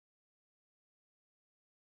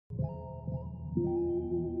What's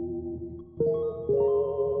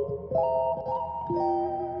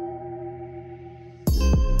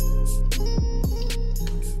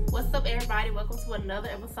up, everybody? Welcome to another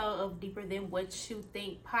episode of Deeper Than What You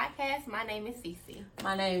Think podcast. My name is Cece.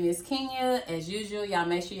 My name is Keenya. As usual, y'all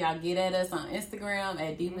make sure y'all get at us on Instagram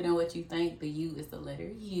at Deeper Than What You Think. The U is the letter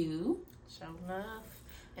U. Show enough.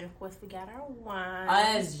 And of course, we got our wine.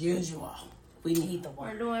 As usual, we need the We're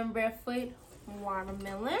wine. doing barefoot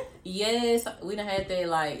watermelon. Yes, we done had that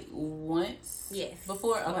like once. Yes.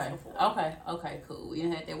 Before? Once Okay. before. Okay, cool. We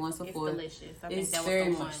done had that once before. It's delicious. I think It's that was very the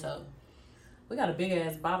much one. so. We got a big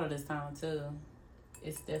ass bottle this time too.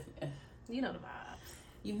 It's definitely. You know the vibes.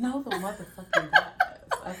 You know the motherfucking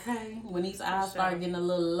vibes, okay? When these eyes start getting a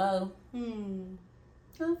little low. I'm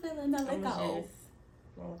feeling a little cold.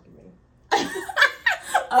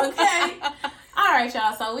 Okay. All right,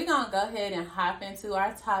 y'all. So we're going to go ahead and hop into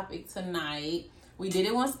our topic tonight. We did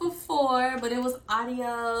it once before, but it was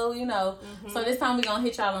audio, you know. So this time we're going to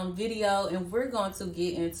hit y'all on video, and we're going to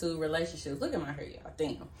get into relationships. Look at my hair, y'all.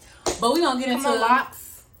 Damn. But we're going to get into...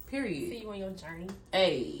 locks. Period. See you on your journey.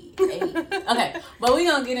 Hey. Okay. But we're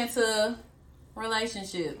going to get into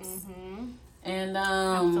relationships. And,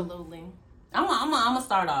 Absolutely. I'm gonna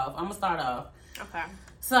start off. Okay.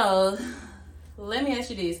 So, let me ask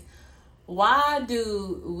you this. Why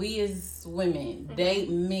do we as women date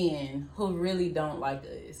men who really don't like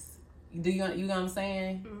us? Do you know what I'm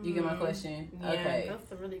saying? You get my question? Yeah, Okay.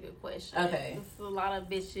 that's a really good question. Okay. It's a lot of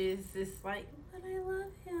bitches. It's like, but I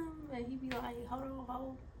love him. And he be like, hold on,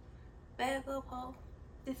 ho. Back up, ho.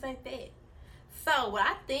 This ain't that. So, what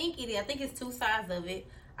I think it is, I think it's two sides of it.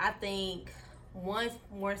 I think one's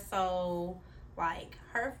more so like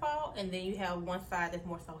her fault, and then you have one side that's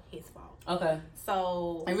more so his fault. Okay.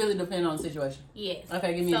 So It really depends on the situation. yes.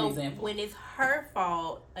 Okay, give me an example. When it's her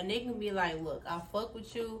fault, a nigga can be like, look, I fuck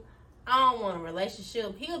with you. I don't want a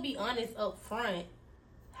relationship. He'll be honest up front.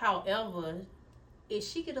 However, if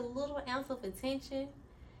she get a little ounce of attention,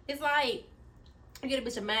 it's like you get a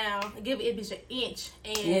bitch a mile, give a bitch an inch,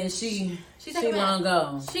 and Yeah, she take a long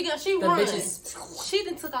gone. She The run. bitches, She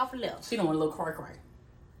done took off a left. she don't want a little cry.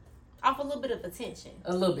 Off a little bit of attention.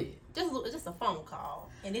 A little bit. Just a phone call.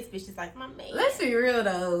 And this bitch is like, my man. Let's be real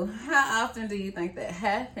though. How often do you think that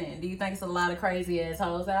happen? Do you think it's a lot of crazy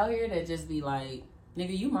assholes out here that just be like,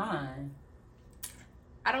 nigga, you mine?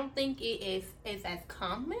 I don't think it is as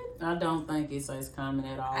common. I don't think it's as common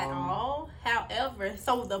at all. At all. However,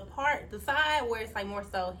 so the side where it's like more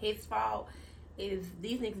so his fault is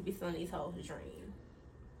these niggas be selling these hoes a dream.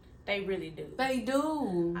 They really do. They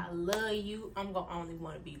do. I love you. I'm gonna only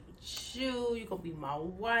want to be with you. You gonna be my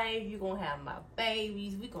wife. You gonna have my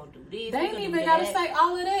babies. We gonna do this. They ain't even gotta say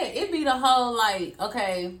all of that. It be the whole like,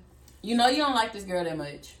 okay, you know you don't like this girl that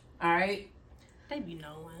much, all right? They be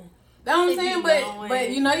knowing. That's what I'm They saying, be but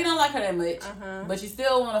you know you don't like her that much, but you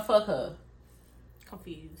still want to fuck her.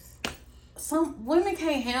 Confused. Some women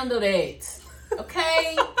can't handle that.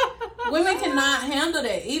 Okay, women cannot handle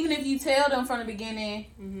that. Even if you tell them from the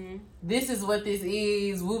beginning, this is what this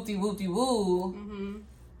is, whoopty whoopty woo.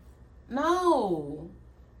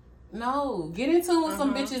 No, get into it with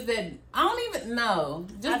some bitches that I don't even know.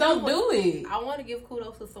 Just don't do it. I want to give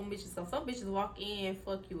kudos to some bitches. Some bitches walk in,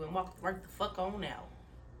 fuck you, and walk right the fuck on out.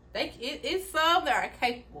 It's some that are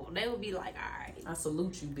capable. They would be like, all right. I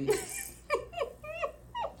salute you, bitches.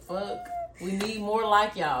 Fuck. We need more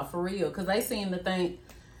like y'all, for real. Because they seem to think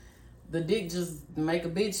the dick just make a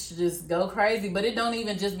bitch just go crazy. But it don't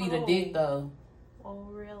even just be the dick, though. Oh,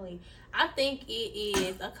 really? I think it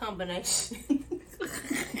is a combination.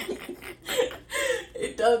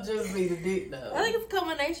 It don't just be the dick, though. I think it's a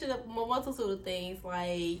combination of a multitude of things.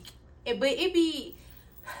 Like, but it be...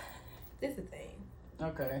 This is the thing.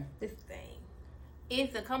 Okay. This is the thing.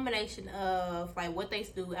 It's a combination of, like, what they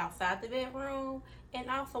do outside the bedroom and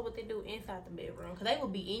also what they do inside the bedroom. Because they will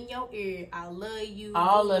be in your ear. I love you.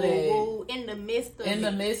 All of that. In the midst of In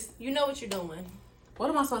the midst. You know what you're doing. What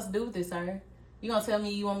am I supposed to do with this, sir? You gonna tell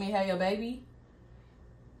me you want me to have your baby?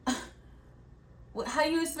 How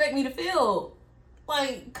you expect me to feel?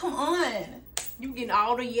 Like, come on. You getting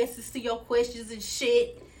all the yeses to your questions and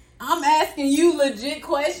shit. I'm asking you legit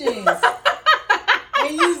questions.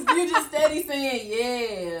 And you just steady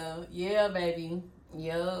saying, yeah, baby.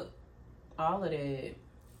 Yup. All of that.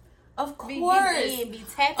 Of course. Be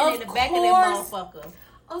tapping in the back of that motherfucker.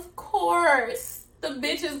 Of course. The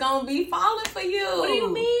bitch is gonna be falling for you. What do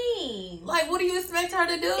you mean? Like, what do you expect her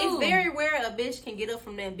to do? It's very rare a bitch can get up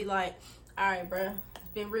from there and be like, all right, bruh,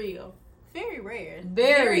 it's been real. Very rare.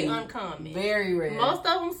 Very uncommon. Very rare. Most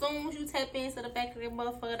of them, soon as you tap into the fact of that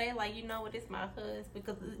motherfucker, they like, you know what, this my husband.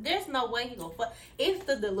 Because there's no way he gonna fuck. It's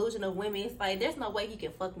the delusion of women. It's like, there's no way he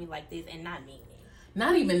can fuck me like this and not mean it.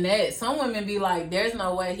 Not even that. Some women be like, there's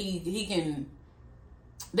no way he can.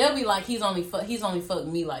 They'll be like, he's only fucked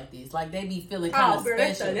me like this. Like, they be feeling kind of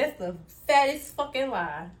special. That's the fattest fucking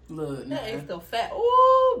lie. Look, nah. That is the fat.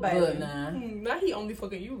 Ooh, baby. Look, nah. Now he only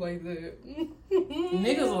fucking you like that.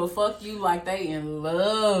 Niggas will fuck you like they in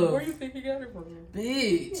love. Where you think he got it from?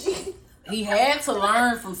 Bitch. He had to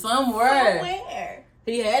learn from somewhere. Somewhere.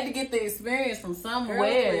 He had to get the experience from somewhere.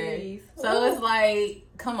 Girl, so it's like,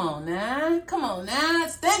 come on now.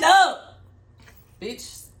 Stand up.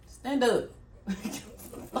 Bitch, stand up.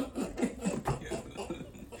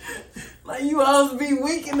 Like, you always be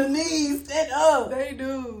weak in the knees. Stand up. They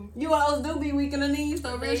do. You always do be weak in the knees.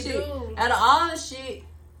 So real shit. Do. Out of all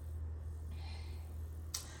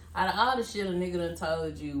the shit a nigga done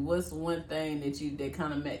told you, what's one thing that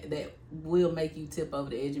kind of that will make you tip over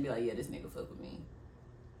the edge and be like, yeah, this nigga fuck with me?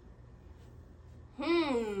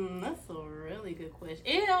 That's a really good question.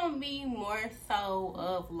 It don't be more so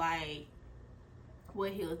of like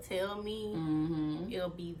what he'll tell me. Mm-hmm. It'll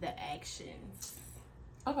be the actions.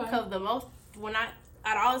 Okay. Because out of all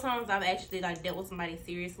the times I've actually like dealt with somebody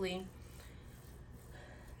seriously,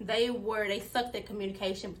 they sucked at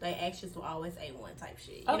communication, but their actions were always A1 type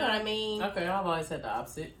shit. You know what I mean? Okay, I've always had the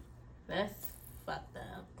opposite. That's fucked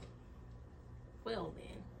up. Well then.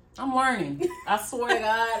 I'm learning. I swear to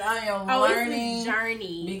God, I am learning. It's a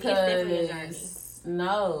journey. Because it's definitely a journey.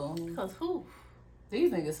 No. Because who?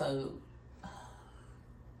 These niggas so...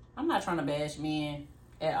 I'm not trying to bash men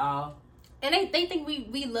at all. And they think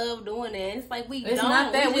we love doing that. It's like we don't. It's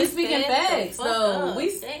not that. We speaking facts. So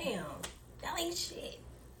damn. That ain't shit.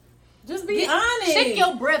 Just be honest. Check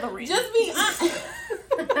your brethren. Just be honest.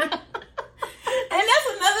 And that's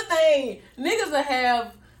another thing. Niggas will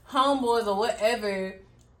have homeboys or whatever.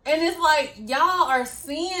 And it's like, y'all are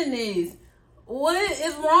seeing this. What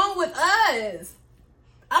is wrong with us?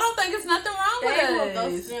 I don't think it's nothing wrong with us. They will go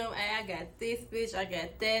to them, hey, I got this bitch, I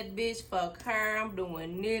got that bitch, fuck her, I'm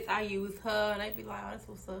doing this, I use her. And they be like, oh, that's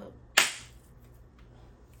what's up.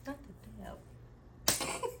 Not the damn.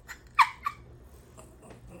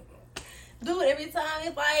 Dude, every time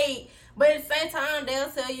it's like, but at the same time, they'll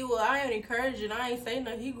tell you, well, I ain't encouraging, I ain't saying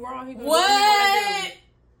nothing. He grown, he gonna do what he wanna do.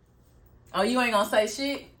 Oh, you ain't gonna say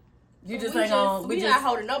shit? You just ain't gonna... We not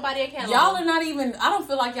holding nobody accountable. Y'all are not even... I don't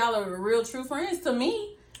feel like y'all are real true friends to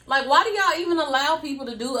me. Like, why do y'all even allow people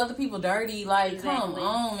to do other people dirty? Like, exactly. Come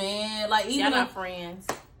on, man. Like, even... Y'all not friends.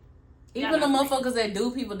 Even the motherfuckers that do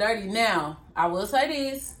people dirty. Now, I will say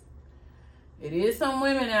this. It is some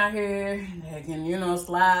women out here that can,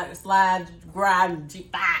 slide, grind,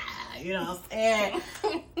 you know what I'm saying?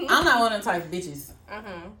 I'm not one of them type of bitches.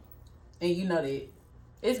 Uh-huh. And you know that.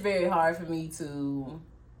 It's very hard for me to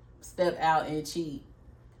step out and cheat.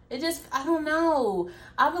 It just, I don't know.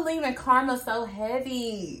 I believe in karma so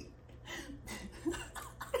heavy.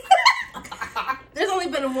 There's only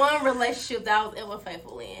been one relationship that I was ever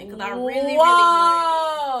faithful in. Because I really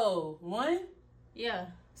wanted it. One? Yeah.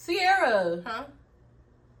 Sierra. Huh?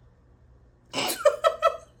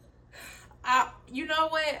 You know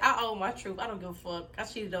what? I own my truth. I don't give a fuck. I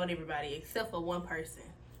cheated on everybody except for one person.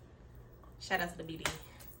 Shout out to the BD.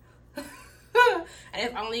 And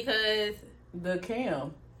it's only because... The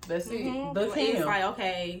cam. That's it. Mm-hmm. The cam. It's like,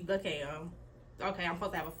 okay, the cam. Okay, I'm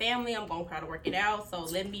supposed to have a family. I'm going to try to work it out. So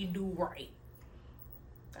let me do right.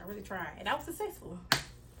 I really tried. And I was successful.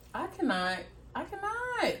 I cannot. I've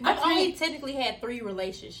only technically had 3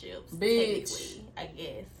 relationships. Bitch. I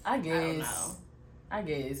guess. I don't know. I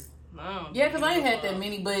guess. No. Yeah, because I ain't had that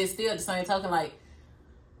many, but it's still the same token. Like,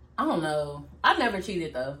 I don't know. I never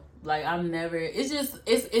cheated, though. Like, I've never... It's just...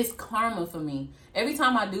 It's karma for me. Every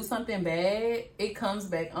time I do something bad, it comes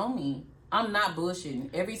back on me. I'm not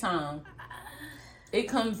bullshitting. Every time. It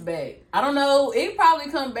comes back. I don't know. It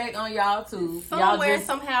probably comes back on y'all, too.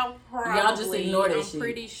 Somehow, probably. Y'all just ignore that shit. I'm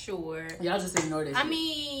pretty sure. Y'all just ignore that shit. I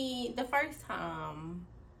mean, the first time,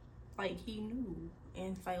 like, he knew.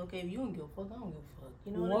 And it's like, okay, if you don't give a fuck, I don't give a fuck.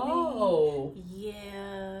 You know what I mean?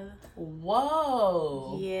 Yeah.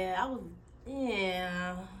 Whoa. Yeah, I was...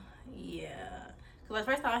 Yeah. Because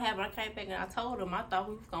the first time I had it, I came back and I told him, I thought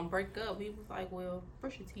we was going to break up. He was like, well,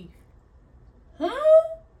 brush your teeth. Huh?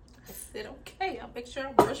 I said, okay, I'll make sure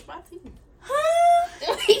I brush my teeth.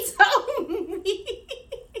 Huh? He told me.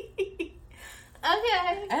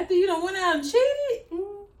 Okay. After you done went out and cheated?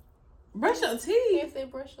 Mm-hmm. Brush your teeth? He said,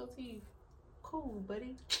 brush your teeth. Cool,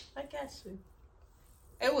 buddy. I got you.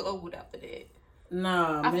 It was over after that.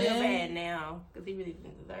 Nah, I man. feel bad now because he really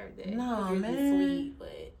didn't deserve that. Nah, he was man. really sweet,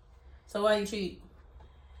 but so why you cheat?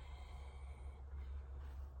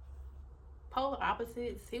 Polar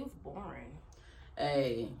opposites. He was boring.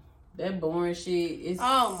 Hey, that boring shit is.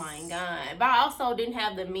 Oh my god! But I also didn't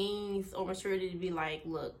have the means or maturity to be like,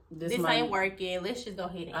 look, this ain't working. Let's just go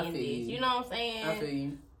ahead and end this. You know what I'm saying? I feel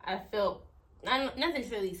you. I felt not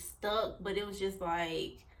necessarily stuck, but it was just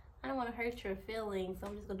like, I don't want to hurt your feelings, so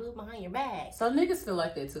I'm just gonna do it behind your back. So niggas feel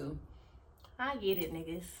like that too. I get it,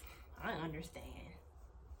 niggas. I understand.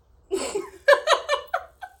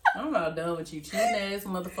 I'm about done with you cheating ass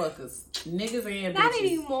motherfuckers. Niggas and bitches. Not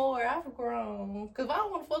anymore. I've grown. Cause if I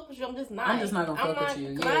don't want to fuck with you, I'm just not. I'm just not gonna fuck with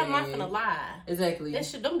you. Cause I'm not gonna lie. Exactly. That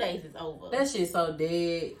shit, them days is over. That shit's so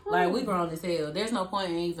dead. Like, we grown as hell. There's no point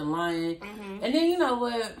in even lying. Mm-hmm. And then, you know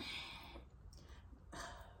what?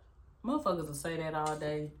 Motherfuckers will say that all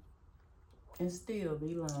day and still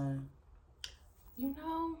be lying. You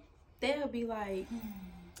know, they'll be like,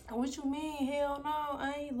 what you mean? Hell no,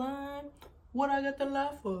 I ain't lying. What I got to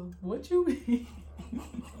lie for? What you mean?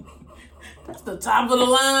 That's the top of the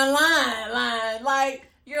line.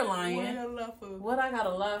 Like, you're lying. What I got to lie for? What I got to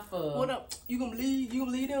lie for? What up? You gonna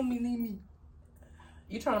leave them? Me leave me?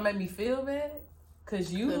 You trying to make me feel bad?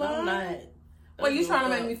 Cause you lying? I'm not. Well, you trying to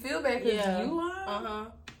make me feel bad cause you lying? Uh-huh.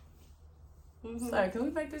 Mm-hmm. Sorry, can we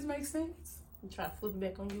make this make sense? You try to flip it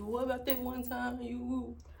back on you. What about that one time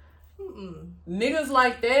you? Niggas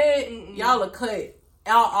like that, y'all are cut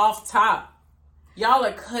out off top. Y'all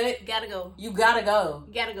are cut. Gotta go. You gotta go.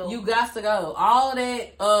 Gotta go. You got to go. All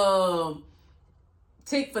that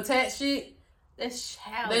tick for tat shit. That's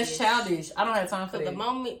childish. I don't have time for that. The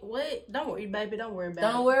moment, what? Don't worry, baby. Don't worry about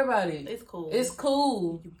it. Don't worry about it. It's cool. It's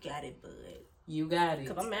cool. You got it, bud. You got it.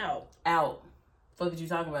 Cause I'm out. Out. Fuck you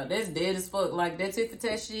talking about? That's dead as fuck. Like that tick for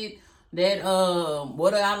tat shit. That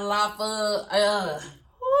what I got a lot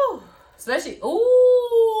for? Especially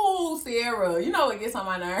Sierra. You know what gets on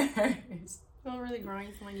my nerves? Don't really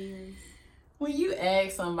grind my gears. When you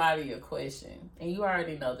ask somebody a question and you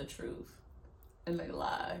already know the truth and they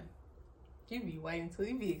lie. You be waiting till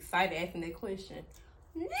you be excited asking that question.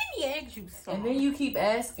 And then he asks you something. And then you keep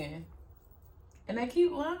asking. And they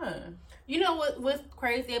keep lying. You know what's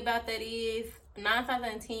crazy about that is 9 times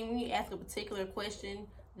out of 10 when you ask a particular question,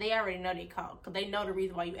 they already know they called. Because they know the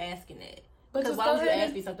reason why you asking that. Because why would you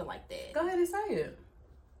ask me something like that? Go ahead and say it.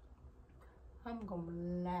 I'm going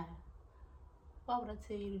to lie. Why would I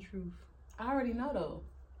tell you the truth? I already know though.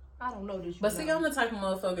 I don't know this. But see, I'm the type of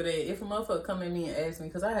motherfucker that if a motherfucker come at me and ask me,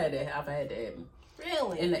 because I had that happen.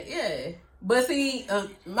 Really? And yeah. But see,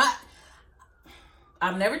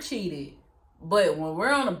 I've never cheated. But when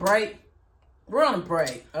we're on a break,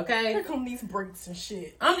 okay? Here come these breaks and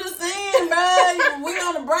shit. I'm just saying, bro. we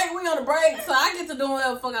on a break. So I get to do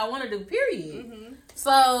whatever the fuck I want to do, period. Mm-hmm.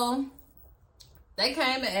 So they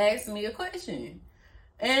came and asked me a question.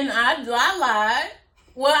 And I lied.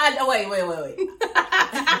 Well, wait.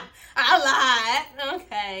 I lied.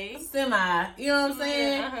 Okay. Semi. You know what I'm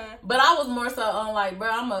saying? Yeah, uh-huh. But I was more so on like,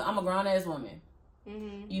 bro, I'm a grown ass woman.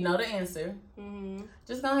 Mm-hmm. You know the answer. Mm-hmm.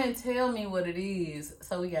 Just go ahead and tell me what it is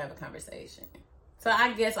so we can have a conversation. So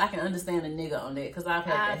I guess I can understand a nigga on that because I've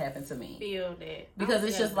had that happen to me. Feel that. Because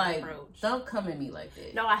it's just like, don't come at me like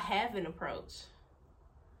that. No, I have an approach.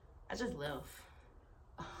 I just left.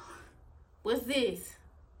 What's this?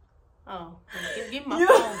 Oh, give my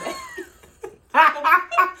phone back.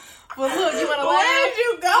 But look, you wanna laugh? Where'd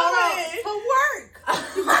you go? To work.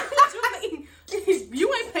 You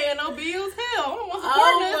ain't paying no bills. Hell, I don't want to support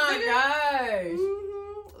oh my gosh.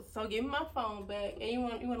 Mm-hmm. So give me my phone back. And you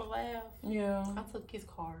wanna laugh? Yeah. I took his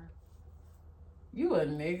card. You a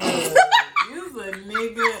nigga. You was a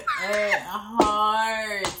nigga at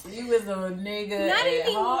heart. You was a nigga Not at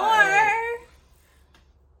anymore. heart.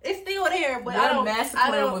 It's still there, but that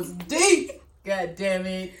massacre was deep. God damn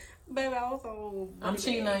it. Baby, I was on. I'm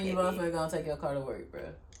cheating on you, but I'm gonna take your car to work, bro.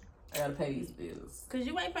 I gotta pay these bills. Cause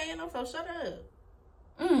you ain't paying them, so shut up.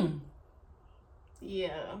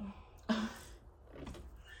 Yeah.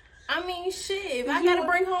 I mean, shit. If I gotta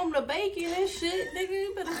bring home the bacon and shit, nigga,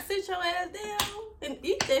 you better sit your ass down and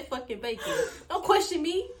eat that fucking bacon. Don't question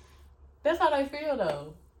me. That's how they feel,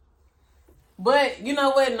 though. But you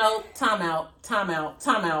know what? No, time out.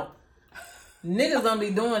 Niggas don't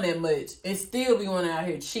be doing that much and still be going out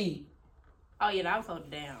here cheap. Oh yeah, I was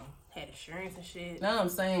holding down. Had insurance and shit. Know what I'm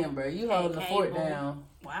saying, bro? You holding the fort down.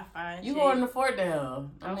 Wi-Fi and you shit. holding the fort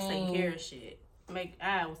down. I was taking care of shit.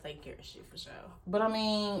 I was taking care of shit for sure. But I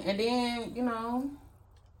mean, and then, you know.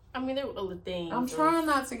 I mean, there were other things. I'm trying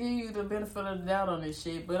not to give you the benefit of the doubt on this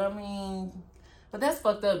shit, but I mean, but that's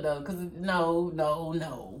fucked up though, because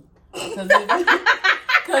no. Cause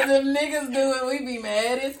if niggas do it, we be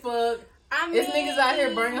mad as fuck. It's niggas out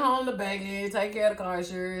here bringing home the baggage, take care of the car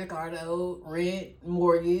insurance, car note, rent,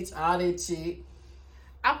 mortgage, all that shit.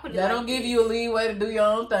 That don't give you a leeway to do your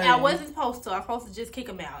own thing. I wasn't supposed to. I'm supposed to just kick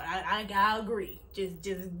him out. I agree.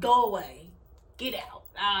 Just go away. Get out.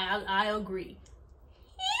 I agree.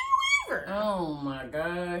 However, oh my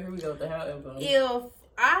God, here we go with the however. If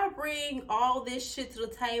I bring all this shit to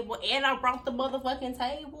the table and I brought the motherfucking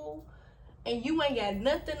table and you ain't got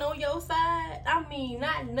nothing on your side, I mean,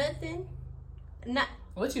 not nothing.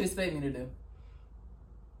 What you expect me to do?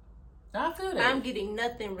 I feel that. I'm getting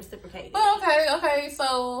nothing reciprocated. But okay.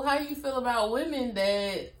 So how you feel about women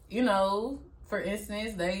that, you know, for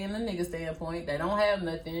instance, they in the nigga standpoint, they don't have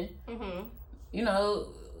nothing. Mm-hmm. You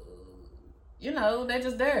know, they're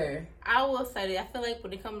just there. I will say that I feel like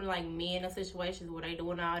when it comes to like men in situations where they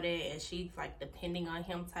doing all that and she's like depending on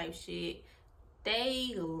him type shit,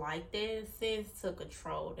 they like that sense to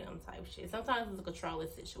control them type shit. Sometimes it's a controlling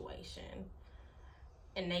situation.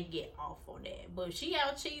 And they get off on that. But if she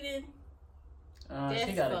out cheating,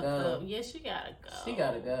 she gotta go. Up. Yeah, she gotta go. She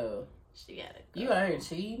gotta go. You out here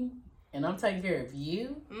cheating, and I'm taking care of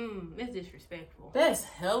you? It's disrespectful. That's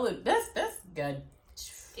hella. That's good.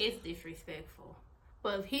 It's disrespectful.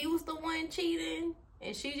 But if he was the one cheating,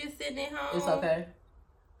 and she just sitting at home, it's okay.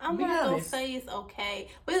 I'm not gonna say it's okay.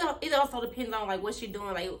 But it also depends on like what she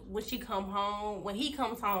doing. Like when she come home, when he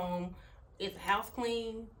comes home, is the house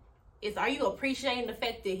clean? Are you appreciating the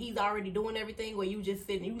fact that he's already doing everything, or you just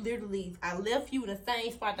sitting? You literally, I left you in the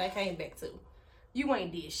same spot that I came back to. You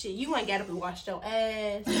ain't did shit. You ain't got up and washed your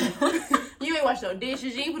ass. You ain't washed no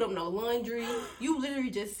dishes. You ain't put up no laundry. You literally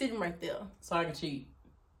just sitting right there. So I can cheat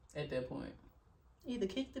at that point. Either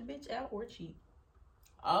kick the bitch out or cheat.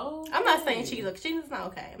 Oh, I'm not saying cheat. Look, cheating's not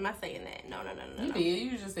okay. I'm not saying that. No. You did.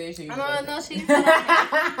 You just said cheating. No, cheating's not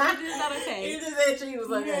okay. Cheating's not okay. You just said cheating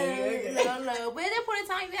was okay. No. But at that point in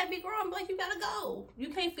time, you gotta be grown. Like you gotta go. You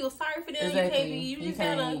can't feel sorry for them. Exactly. You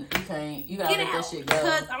gotta. You gotta let that shit go.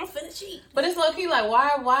 Because I'm finna cheat. But it's low key. Like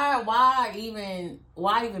why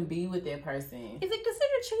even be with that person? Is it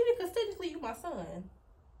considered cheating? Because technically you my son.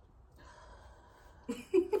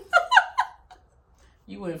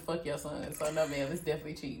 You wouldn't fuck your son, so no, man, it's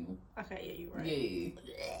definitely cheating. Okay, yeah, you're right.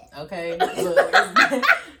 Yeah. Okay, look,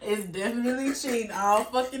 it's definitely cheating all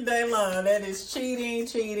fucking day long. That is cheating.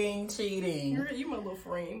 You my little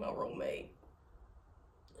friend, my roommate.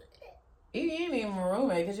 You ain't even my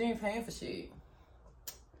roommate because you ain't paying for shit.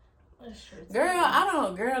 That's true. Girl,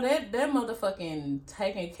 that motherfucking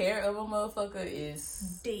taking care of a motherfucker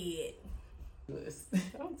is dead.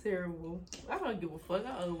 I'm terrible. I don't give a fuck.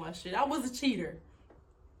 I owe my shit. I was a cheater.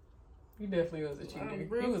 You definitely was a cheater.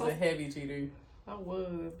 You was a heavy cheater. I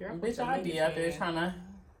was. Girl, bitch, I be out there trying to...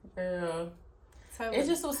 Girl. It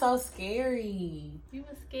just was so scary. You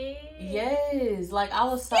was scared? Yes. Like, I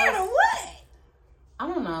was so... Scared of what? I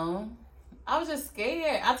don't know. I was just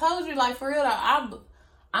scared. I told you, like, for real,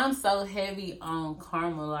 I'm so heavy on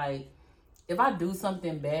karma. Like, if I do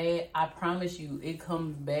something bad, I promise you, it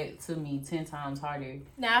comes back to me 10 times harder.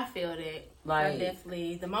 Now I feel that. Like, I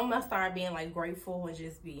definitely, the moment I started being like grateful and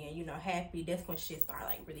just being, happy, that's when shit started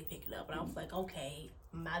like really picking up. And I was like, okay,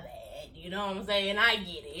 my bad. You know what I'm saying? I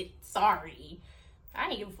get it. Sorry. I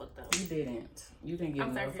ain't give a fuck though. You didn't give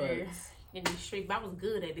no fucks. In the street, but I was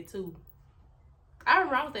good at it too. I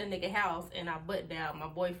remember I was at a nigga house and I butted out my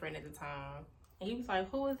boyfriend at the time. And he was like,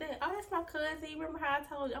 who is that? Oh, that's my cousin. You remember how I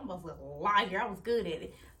told you? I'm almost a liar. I was good at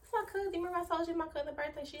it. That's my cousin. Remember I told you my cousin's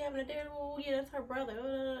birthday? She having a dinner? Oh, yeah, that's her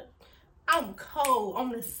brother. I'm cold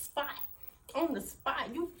on the spot.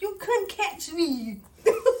 You couldn't catch me.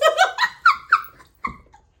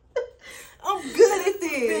 I'm good at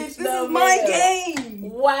this. This is my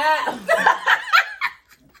game. Wow.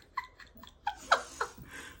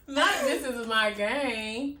 Not this is my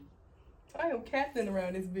game. I am captain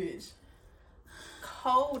around this bitch.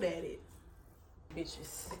 Cold at it.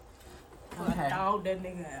 Bitches. I dog that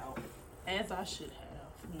nigga out. As I should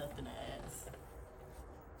have. Nothing to ask.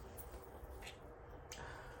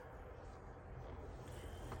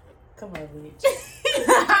 Come on, bitch.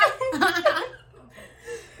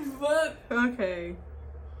 Fuck. Okay.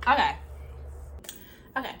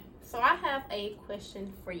 So I have a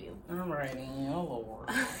question for you. I'm ready. Oh, Lord.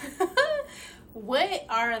 What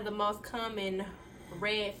are the most common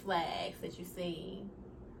red flags that you see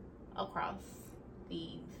across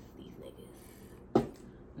these niggas?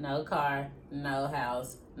 No car, no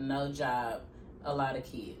house, no job, a lot of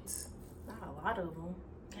kids. Not a lot of them.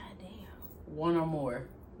 Goddamn. One or more.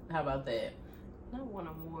 How about that? Not one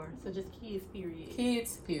or more. So just kids, period.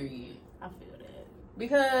 Kids, period. I feel that.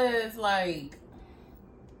 Because, like,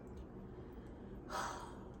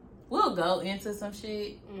 we'll go into some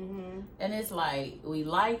shit, and it's like we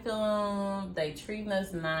like them, they treating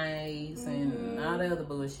us nice, and all the other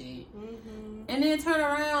bullshit, and then turn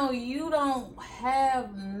around, you don't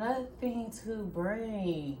have nothing to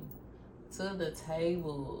bring to the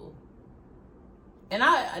table.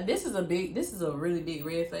 And this is a really big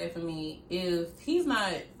red flag for me. If he's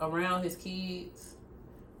not around his kids,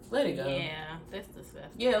 let it go. Yeah, that's disgusting.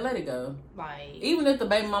 Yeah, let it go. Like, even if the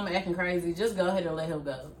baby mama acting crazy, just go ahead and let him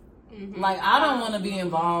go. Like, I don't want to be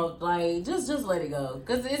involved. Like, just let it go.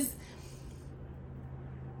 Cause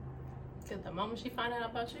the moment she find out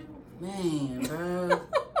about you, man, bro.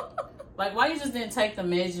 Like, why you just didn't take the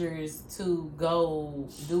measures to go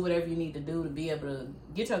do whatever you need to do to be able to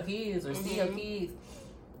get your kids or see your kids?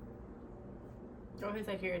 Go ahead and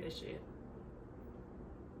take care of this shit.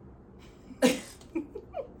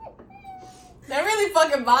 That really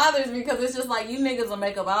fucking bothers me because it's just like, you niggas will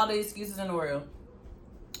make up all the excuses in the world.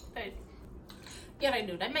 Yeah, they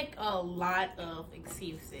do. They make a lot of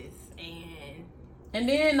excuses, and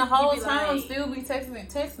then the whole be time like, still be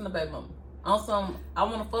texting the baby mama on some I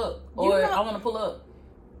want to fuck or I want to pull up.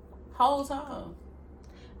 Whole time.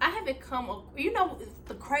 I haven't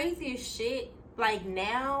the craziest shit. Like,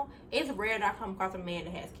 now it's rare that I come across a man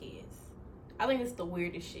that has kids. I think it's the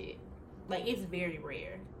weirdest shit. Like, it's very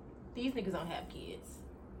rare. These niggas don't have kids.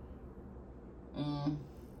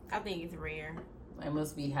 I think it's rare. They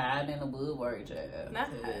must be hiding in the woodwork, child. Not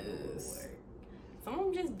hiding in the woodwork. Some of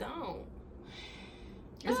them just don't.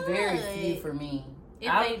 It's very few for me.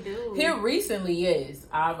 If they do. Here recently, yes.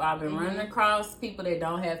 I've been running across people that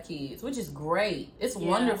don't have kids, which is great. It's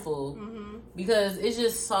wonderful. Because it's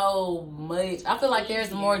just so much. I feel like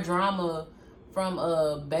there's more drama from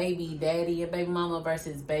a baby daddy and baby mama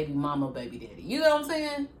versus baby mama, baby daddy. You know what I'm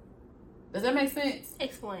saying? Does that make sense?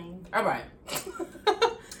 Explain. All right.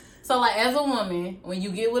 So, like, as a woman, when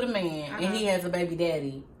you get with a man and he has a baby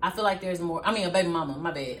daddy, I feel like there's more. I mean, a baby mama.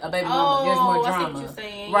 My bad. A baby mama. There's more drama. I see what you're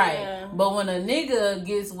saying. Right. Yeah. But when a nigga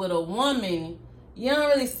gets with a woman, you don't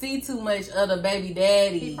really see too much of the baby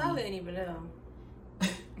daddy. He probably didn't even know.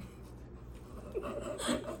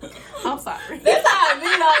 I'm sorry. That's how it be,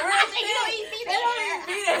 though. Real shit. You don't even be there. They don't even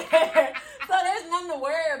be there. So there's nothing to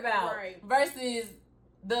worry about. Right. Versus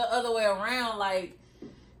the other way around, like,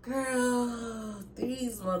 girl,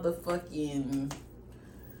 these motherfucking...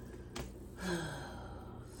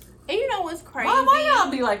 And you know what's crazy? Why y'all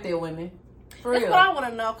be like that, women? For That's real. what I want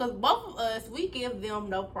to know, because both of us, we give them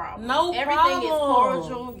no problem. Everything is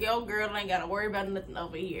cordial. Your girl ain't got to worry about nothing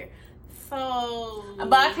over here. So...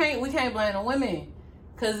 But we can't blame the women.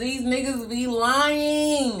 Because these niggas be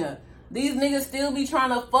lying. These niggas still be trying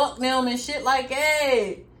to fuck them and shit like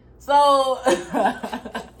that. So...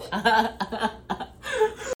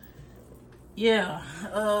 yeah.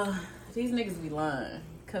 These niggas be lying.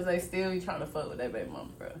 Because they still be trying to fuck with that baby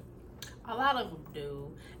mama, bro. A lot of them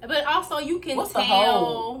do. But also, you can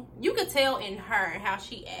you can tell in her how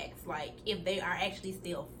she acts, like, if they are actually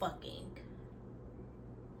still fucking.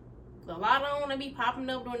 A lot of them want to be popping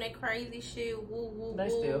up doing that crazy shit. Woo, woo, They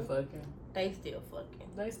woo. still fucking. They still fucking.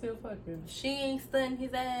 They still fucking. She ain't stunting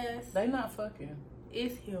his ass. They not fucking.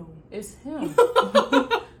 It's him. It's him.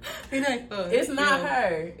 It ain't her. It's not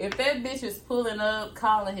her. If that bitch is pulling up,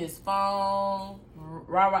 calling his phone,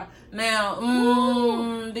 right. Now,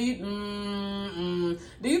 do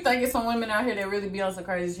you think it's some women out here that really be on some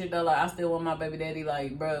crazy shit though? Like, I still want my baby daddy.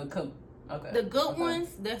 Like, bro, come. Okay. The good ones,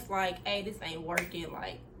 that's like, hey, this ain't working.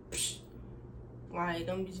 Like, psh. Like,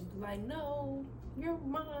 them bitches be like, no, you're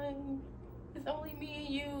mine. It's only me and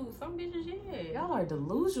you. Some bitches, yeah. Y'all are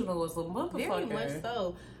delusional as a motherfucker. Very much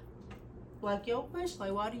so. Like, your question,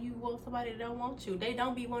 like, why do you want somebody that don't want you? They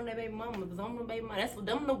don't be wanting that baby mama. Because them the baby mama. That's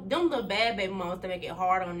them the bad baby mamas that make it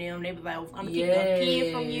hard on them. They be like, I'm gonna keep your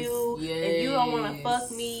kid from you. Yes. If you don't want to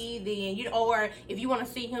fuck me, then you, or if you want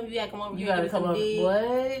to see him, you gotta come over. You gotta come over.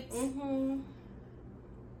 What?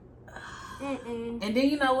 And then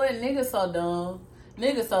you know what? Niggas so dumb.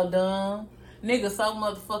 Niggas so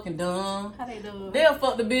motherfucking dumb. How they do? They'll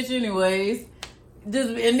fuck the bitch anyways. And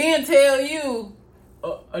then tell you,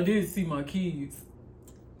 I didn't see my kids.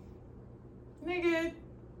 Nigga,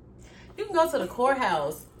 you can go to the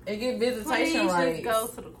courthouse and get visitation rights. Just go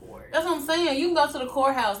to the court. That's what I'm saying. You can go to the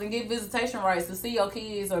courthouse and get visitation rights to see your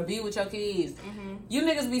kids or be with your kids. You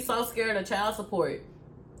niggas be so scared of child support.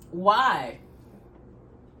 Why?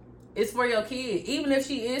 It's for your kid. Even if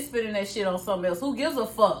she is spending that shit on something else, who gives a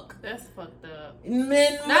fuck? That's fucked up.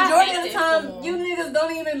 Man, majority of the time, you niggas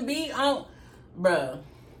don't even be on... Bruh.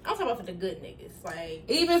 I'm talking about for the good niggas. Like,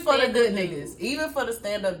 even for the good niggas. Even for the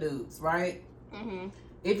stand-up dudes, right?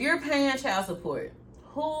 If you're paying child support,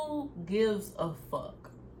 who gives a fuck?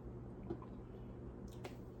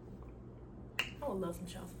 I would love some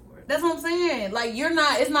child support. That's what I'm saying. Like, you're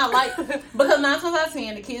not, it's not like, because 9 times out of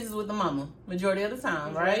 10, the kids is with the mama. Majority of the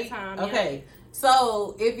time, right? Okay.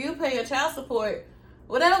 So, if you pay your child support,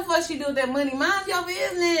 whatever fuck she do with that money, mind your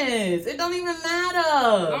business. It don't even matter.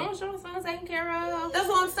 As long as your son's taken care of. That's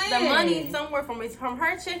what I'm saying. The money somewhere from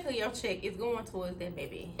her check or your check is going towards that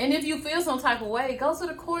baby. And if you feel some type of way, go to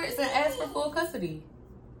the courts and ask for full custody.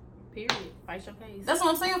 Period. Fight your case. That's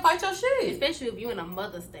what I'm saying. Fight your shit. Especially if you're in a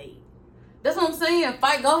mother state. That's what I'm saying.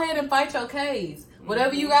 Go ahead and fight your case.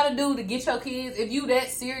 Whatever you gotta do to get your kids. If you that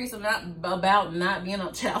serious about not being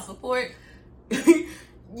on child support,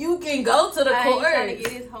 you can go to the court. I ain't trying to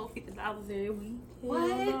get his whole $50 every week.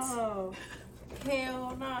 What?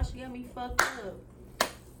 Hell no. She got me fucked up.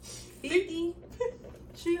 50?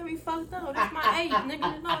 She got me fucked up. That's my age,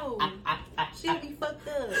 nigga. No. She got me fucked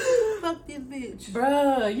up. Fuck this bitch.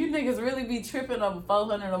 Bruh, you niggas really be tripping over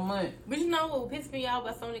 $400 a month. But you know what pisses me off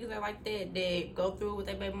about some niggas that like that go through with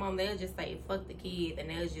their baby mom, they'll just say, fuck the kid, and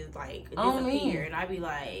they'll just like disappear. And I be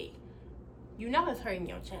like, you know it's hurting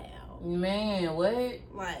your child. Man, what?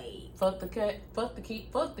 Like, fuck the kids. Why the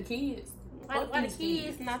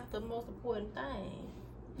kids not the most important thing?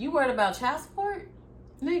 You worried about child support?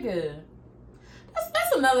 Nigga.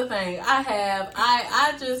 That's another thing I have.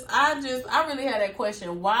 I really had that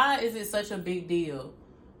question. Why is it such a big deal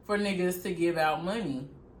for niggas to give out money?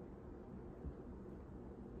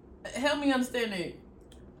 Help me understand it.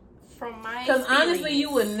 From my Because honestly,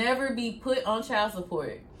 you would never be put on child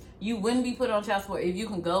support. You wouldn't be put on child support if you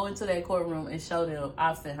can go into that courtroom and show them,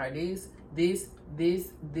 I've sent her this.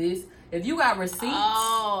 If you got receipts.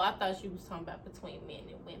 Oh, I thought you was talking about between men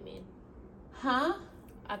and women. Huh?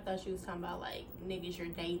 I thought you was talking about like niggas you're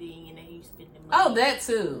dating and then you spending money. Oh, that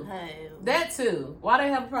too. Oh. That too. Why they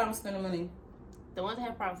have a problem spending money? The ones that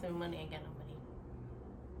have problems spending money ain't got no money.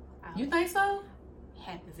 You think so?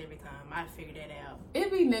 Happens every time. I figured that out. It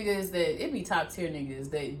be top tier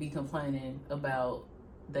niggas that be complaining about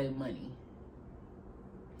their money.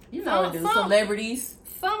 You know, some celebrities.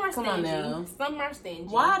 Some are Come stingy. on now. Some are stingy.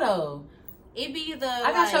 Why though? It be the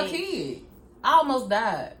I got your kid. I almost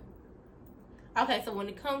died. Okay, so when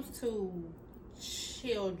it comes to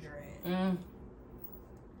children,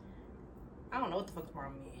 I don't know what the fuck the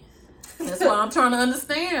problem is. That's why I'm trying to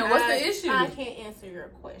understand. What's the issue? I can't answer your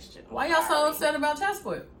question. Why y'all so upset about child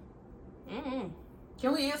support? Mm-hmm.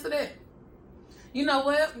 Can we answer that? You know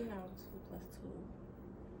what? No, 2 plus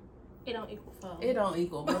 2. It don't equal 4. It don't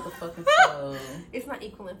equal motherfucking 4. It's not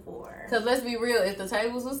equaling 4. Because let's be real, if the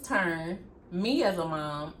tables was turned, me as a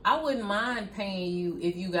mom, I wouldn't mind paying you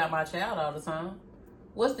if you got my child all the time.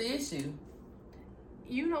 What's the issue?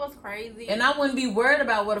 You know what's crazy? And I wouldn't be worried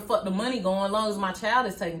about where the fuck the money going as long as my child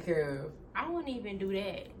is taken care of. I wouldn't even do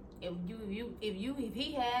that. If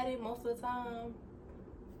he had it most of the time,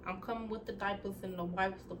 I'm coming with the diapers and the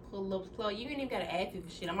wipes, the pull-ups, plug. You ain't even gotta ask me for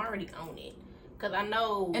shit. I'm already on it. Cause I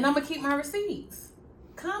know. And I'm gonna keep my receipts.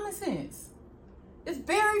 Common sense. It's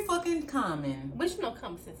very fucking common. But you know,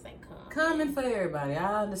 common sense ain't common. Common for everybody.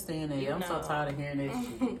 I understand that. I'm so tired of hearing that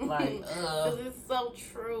shit. Like, it's so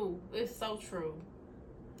true. It's so true.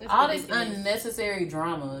 It's all ridiculous. this unnecessary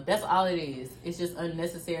drama. That's all it is. It's just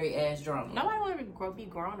unnecessary ass drama. Nobody want to be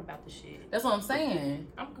grown about the shit. That's what I'm saying.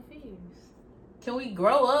 I'm confused. Can we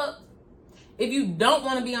grow up? If you don't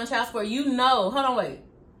want to be on child support, you know. Hold on, wait.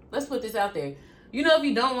 Let's put this out there. You know, if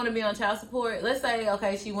you don't want to be on child support, let's say,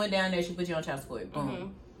 okay, she went down there, she put you on child support. Boom. Mm-hmm.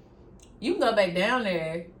 You can go back down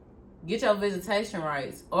there, get your visitation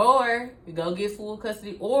rights, or you go get full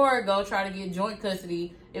custody, or go try to get joint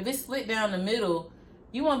custody. If it's split down the middle,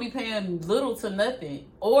 you won't be paying little to nothing.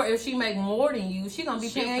 Or if she make more than you, she gonna be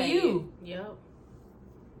paying you. Yep.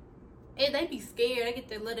 And they be scared. They get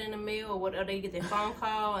their letter in the mail or whatever. They get their phone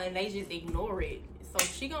call and they just ignore it. So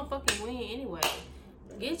she gonna fucking win anyway.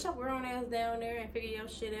 Get your grown ass down there and figure your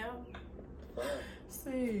shit out.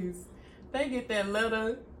 Jeez. They get that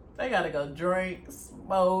letter. They gotta go drink,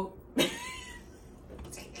 smoke.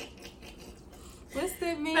 What's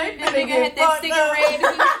that mean? They that nigga had that cigarette.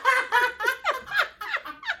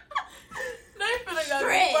 They finna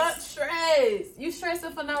go stress. You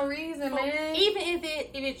stressing for no reason, man. Even if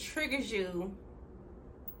it triggers you,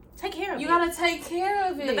 take care of it. You gotta take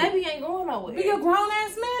care of it. The baby ain't going nowhere. Be a grown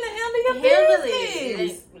ass man and handle your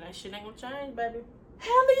business. That shit ain't gonna change, baby.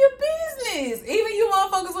 Handle your business. Even you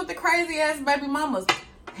motherfuckers with the crazy ass baby mamas,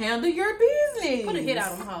 handle your business. Put a hit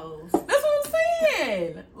out on them hoes. That's what I'm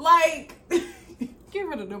saying. Like, get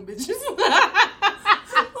rid of them bitches.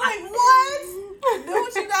 Like, what? Do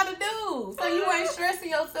what you gotta do so you ain't stressing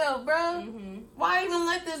yourself, bro. Mm-hmm. Why even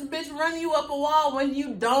let this bitch run you up a wall when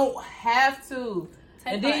you don't have to?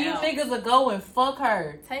 And then you niggas will go and fuck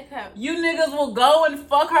her. Take her. You niggas will go and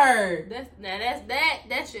fuck her.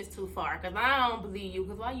 That's just too far. Cause I don't believe you.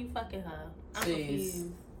 Cause why you fucking her? I'm confused.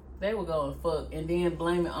 They will go and fuck and then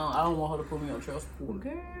blame it on. I don't want her to put me on child support.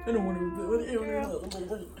 Girl, I don't want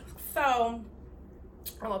to. So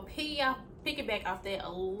I'm gonna piggyback off that a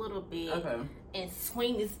little bit. Okay. And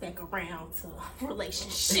swing this back around to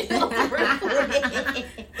relationships. We are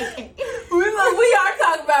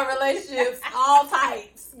talking about relationships, all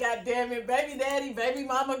types. God damn it, baby daddy, baby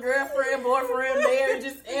mama, girlfriend, boyfriend, marriage,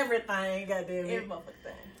 just everything. God damn it, every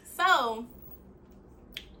thing. So,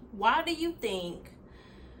 why do you think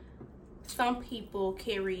some people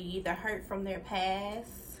carry the hurt from their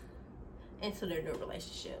past into their new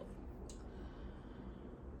relationship?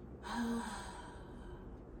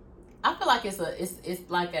 I feel like it's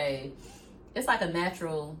like a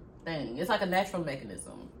natural thing. It's like a natural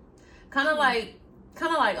mechanism. Kind of like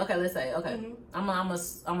okay, let's say I'm a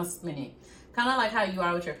spin it. Kind of like how you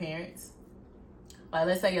are with your parents. Like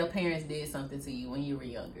let's say your parents did something to you when you were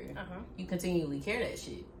younger. You continually carry that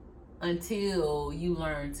shit until you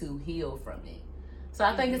learn to heal from it. So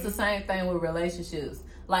I think it's the same thing with relationships.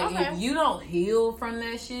 Like if you don't heal from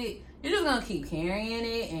that shit, you're just gonna keep carrying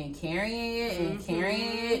it and carrying it and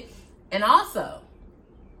carrying it. And also,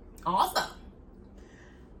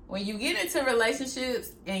 when you get into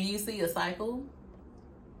relationships and you see a cycle,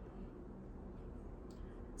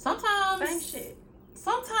 sometimes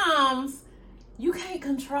you can't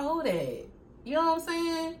control that. You know what I'm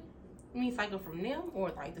saying? You mean cycle from them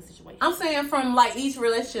or like the situation? I'm saying from like each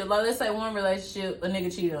relationship. Like let's say one relationship, a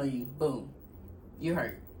nigga cheated on you. Boom. You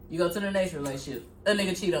hurt. You go to the next relationship, a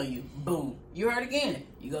nigga cheat on you. Boom. You hurt again.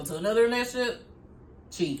 You go to another relationship,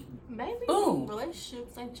 cheat. Maybe boom.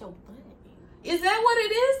 Relationships ain't your thing. Is that what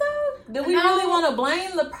it is though? Do we really want to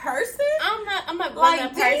blame the person? I'm not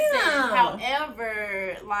blaming the person.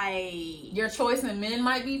 However, like your choice in men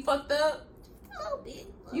might be fucked up. A little bit.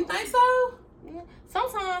 You think so? Yeah.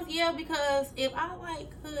 Sometimes, yeah, because if I like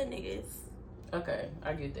hood niggas. Okay,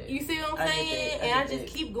 I get that. You see what I'm saying? And I just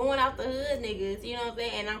keep going out the hood niggas, you know what I'm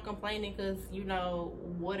saying? And I'm complaining because, you know,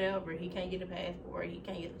 whatever. He can't get a passport. He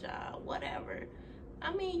can't get a job. Whatever.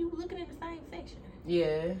 I mean, you looking in the same section.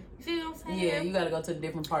 Yeah. You see what I'm saying? Yeah, you got to go to a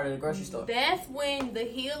different part of the grocery store. That's when the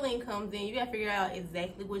healing comes in. You got to figure out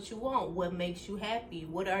exactly what you want. What makes you happy?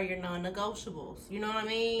 What are your non-negotiables? You know what I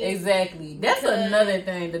mean? Exactly. That's another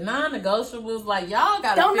thing. The non-negotiables, like, y'all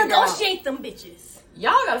got to don't negotiate them bitches.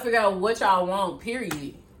 Y'all got to figure out what y'all want,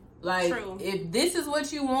 period. Like, true. If this is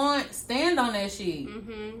what you want, stand on that shit.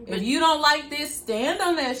 If you don't like this, stand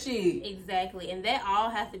on that shit. Exactly. And that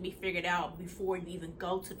all has to be figured out before you even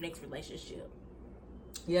go to the next relationship.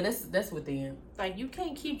 Yeah, that's within. Like, you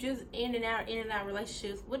can't keep just in and out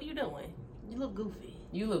relationships. What are you doing? You look goofy.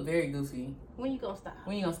 You look very goofy. When you gonna stop?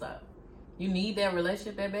 When you gonna stop? You need that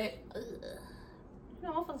relationship that bad? You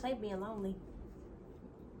know, motherfuckers hate being lonely.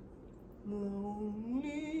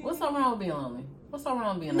 What's so wrong with being lonely? What's so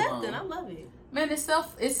wrong with being alone? Nothing. I love it. Man, it's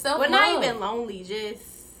self But not even lonely, just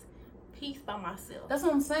peace by myself. That's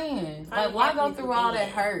what I'm saying. Like, why go through all that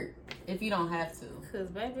hurt if you don't have to? Cause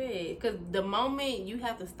the moment you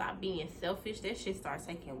have to stop being selfish, that shit starts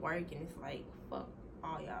taking work, and it's like, fuck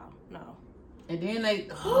all y'all. No. And then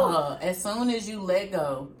as soon as you let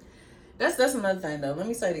go, that's another thing though. Let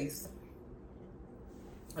me say this.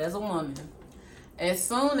 As a woman, as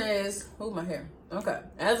soon as my hair. Okay.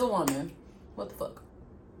 As a woman, what the fuck?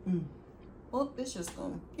 Well, it's just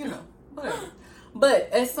going, whatever. But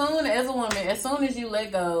as soon as you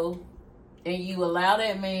let go and you allow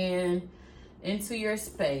that man into your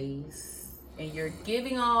space and you're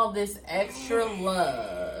giving all this extra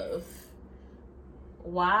love,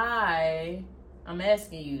 why? I'm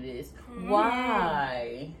asking you this.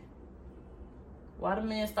 Why do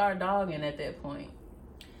men start dogging at that point?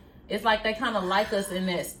 It's like they kind of like us in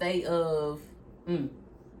that state of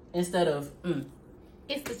instead of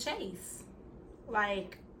It's the chase.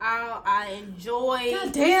 Like, I enjoy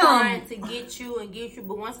trying to get you,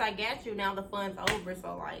 but once I got you, now the fun's over.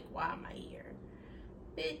 So, like, why am I here?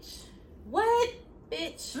 Bitch. What?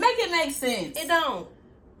 Bitch. Make it make sense. It don't.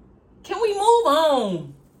 Can we move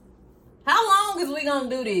on? How long is we gonna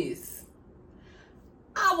do this?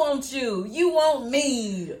 I want you. You want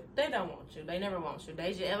me. They don't want you. They never want you.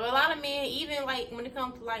 They just, a lot of men, even like when it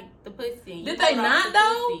comes to like the pussy. Did they not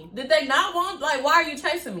though? Pussy. Did they not want? Like, why are you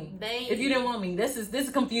chasing me? If you didn't want me, this is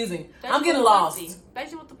confusing. I'm getting lost. They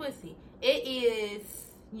just want the pussy. It is.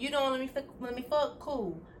 You don't let me fuck.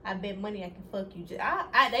 Cool. I bet money I can fuck you.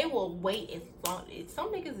 They will wait as long.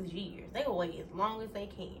 Some niggas is years. They will wait as long as they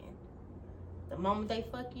can. The moment they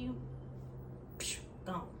fuck you,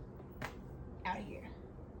 gone. Out of here.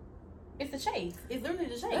 It's the chase. It's literally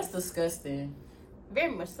the chase. That's disgusting.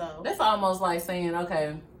 Very much so. That's almost like saying,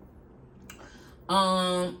 okay,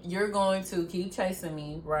 you're going to keep chasing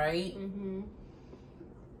me, right? Mm-hmm.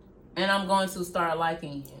 And I'm going to start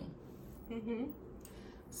liking you. Mm-hmm.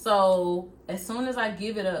 So as soon as I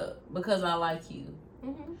give it up because I like you,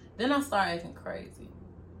 mm-hmm. then I start acting crazy.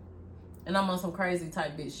 And I'm on some crazy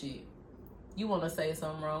type bitch shit. You want to say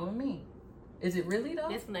something wrong with me. Is it really though?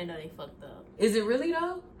 That's when they know they fucked up. Is it really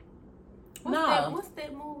though? What's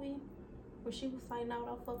that movie where she was like, no,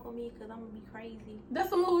 don't fuck with me because I'm going to be crazy? That's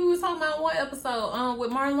the movie we was talking about in one episode with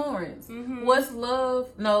Martin Lawrence. Mm-hmm. What's Love?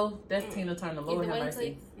 No, that's Tina Turner. Lord have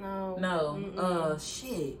mercy. No.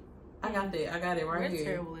 Shit. I got that. I got it right here. We're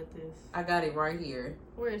terrible at this. I got it right here.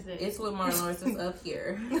 Where is it? It's with Martin Lawrence. It's up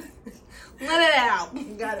here. Let it out.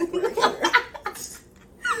 Got it right here.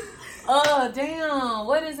 Oh, damn.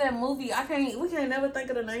 What is that movie? We can't never think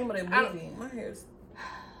of the name of that movie. My hair's...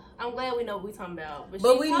 I'm glad we know what we're talking about.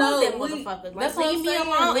 But we know that motherfucker. That's what I'm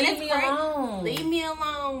saying. Leave me alone. Leave me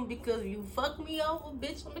alone because you fuck me over,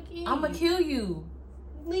 bitch. I'm gonna kill you. I'm gonna kill you.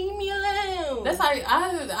 Leave me alone. That's how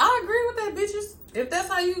I agree with that, bitches. If that's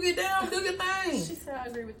how you get down, do your thing. She said I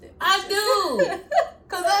agree with that. I do.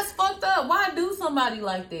 Cause that's fucked up. Why do somebody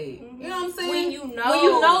like that? Mm-hmm. You know what I'm saying? When you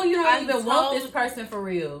know you don't even want this person for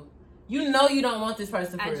real. You know you don't want this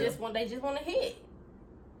person for real. They just want to hit.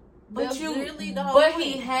 But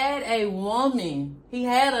he had a woman. He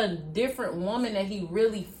had a different woman that he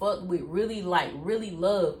really fucked with, really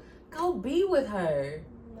loved. Go be with her.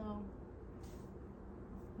 No.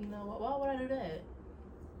 You know what? Why would I do that?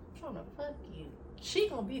 I'm trying to fuck you. She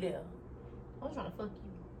gonna be there. I'm trying to fuck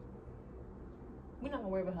you. We're not gonna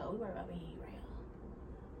worry about her. We worry about me right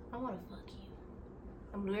now. I wanna fuck you.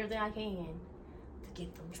 I'm gonna do everything I can to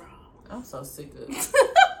get them draws. I'm so sick of it.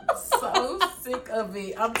 So sick of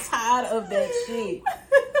it. I'm tired of that shit.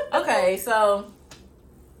 Okay, so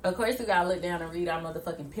of course we gotta look down and read our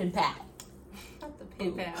motherfucking pen pal. Not the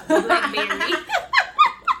pen pal. Blackberry.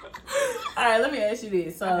 Alright, let me ask you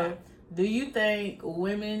this. So okay. Do you think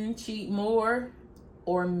women cheat more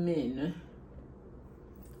or men?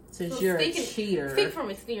 Since you're a cheater. Speak from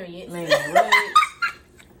experience. Man, what?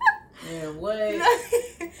 Man, what?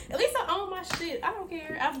 At least I own my shit. I don't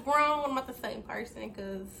care. I've grown. I'm not the same person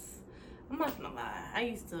because I'm not gonna lie. I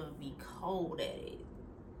used to be cold at it.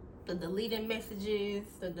 The deleting messages,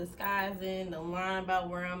 the disguising, the lying about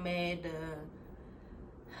where I'm at.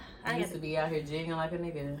 I used to be out here jigging like a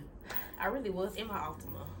nigga. I really was in my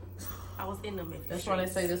Altima. I was in the Memphis. That's why they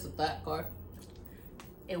say this is a thought car.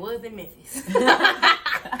 It was in Memphis.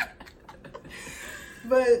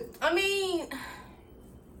 But I mean,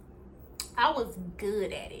 I was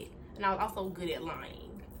good at it, and I was also good at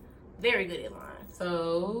lying. Very good at lying.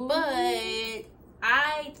 So, but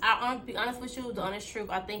I'll be honest with you. The honest truth,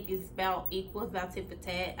 I think it's about equal, about tit for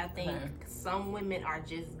tat. I think some women are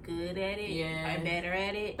just good at it. Yeah, are better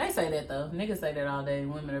at it. They say that though. Niggas say that all day.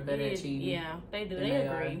 Women are better at cheating. Yeah, they do. They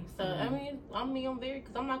agree. So I'm very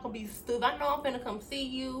because I'm not gonna be stupid. I know I'm finna come see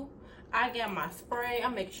you. I got my spray. I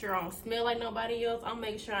make sure I don't smell like nobody else. I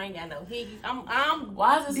make sure I ain't got no hickeys. I'm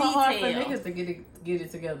Why is it so hard for niggas to get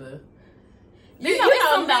it together? You know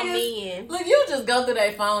something about men. Look, you just go through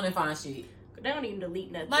their phone and find shit. They don't even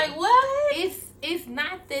delete nothing. Like what? It's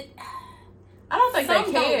not that. I don't think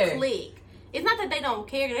they care. Don't click. It's not that they don't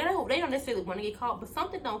care. They don't necessarily want to get caught, but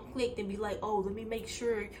something don't click and be like, oh, let me make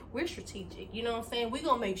sure we're strategic. You know what I'm saying? We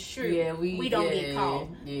gonna make sure we don't get caught.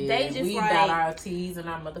 Yeah, they just we dot our T's and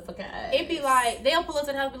our motherfucking I's. It be like they'll pull us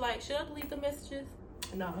to the house, be like, should I delete the messages?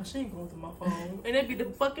 Nah, she ain't going through my phone. And it be the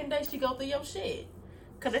fucking day she go through your shit.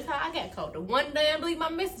 Cause that's how I got caught. The one day I delete my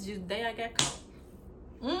messages, the day I got caught.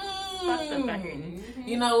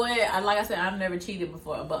 You know what? Like I said, I've never cheated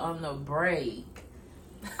before, but on the break,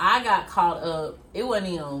 I got caught up. It wasn't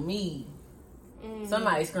even on me.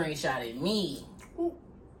 Somebody screenshotted me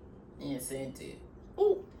and sent it.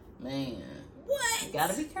 Ooh. Man, what? You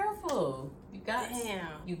gotta be careful. You got to be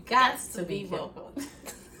careful. You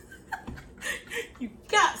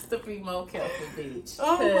got to be more careful, bitch.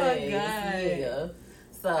 Oh my god. Yeah.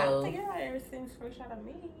 So I think I ever seen a screenshot of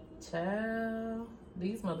me. Child,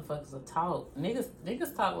 these motherfuckers will talk.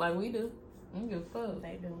 Niggas talk like we do. I don't give a fuck.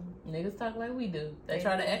 They do. Niggas talk like we do. They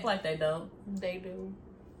try to act like they don't. They do.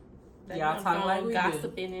 Y'all talk like we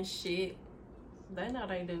gossiping and shit. They know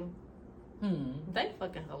they do. They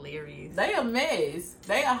fucking hilarious. They a mess.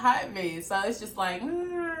 They a hot mess. So it's just like,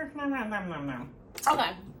 no.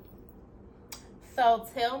 Okay. So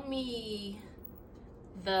tell me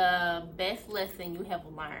the best lesson you have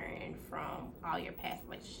learned from all your past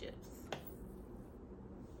relationships.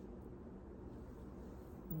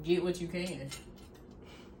 Get what you can.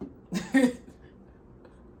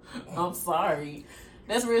 I'm sorry.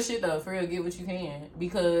 That's real shit though. For real, get what you can.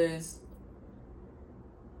 Because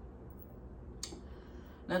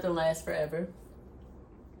nothing lasts forever.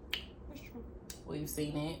 That's true. We've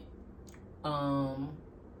seen it.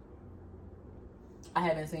 I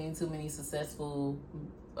haven't seen too many successful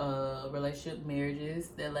relationship marriages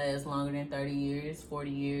that last longer than 30 years, 40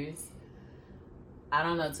 years. I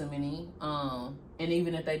don't know too many. And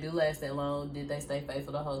even if they do last that long, did they stay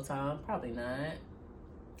faithful the whole time? Probably not.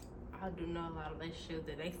 I do know a lot of relationships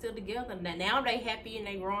that they still together. Now they happy and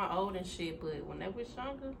they growing old and shit, but when they was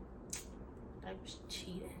younger, they was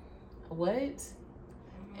cheating. What?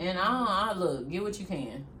 Mm-hmm. And I look, get what you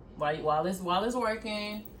can. While it's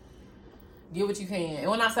working, get what you can. And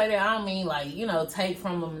when I say that, I don't mean like, take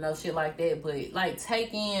from them and no shit like that, but like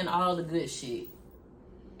take in all the good shit.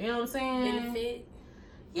 You know what I'm saying? Benefit.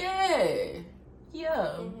 Yeah.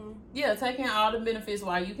 Mm-hmm. Yeah, take in all the benefits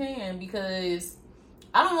while you can, because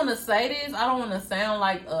I don't want to say this. I don't want to sound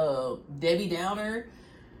like a Debbie Downer,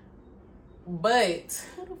 but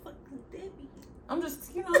who the fuck is Debbie? I'm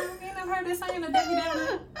just, you never heard this saying, a Debbie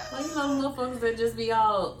Downer? Like, motherfuckers that just be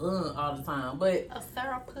all the time. But a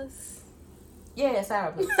therapist. Yeah,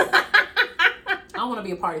 therapist. I don't want to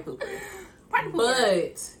be a party pooper.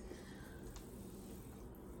 But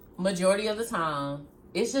majority of the time,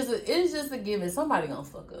 it's just a given. Somebody gonna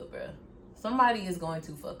fuck up, bro. Somebody is going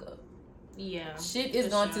to fuck up. Yeah. Shit is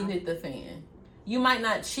going to hit the fan. You might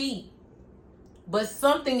not cheat, but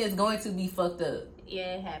something is going to be fucked up.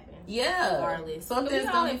 Yeah, it happens. Yeah. Regardless. Something's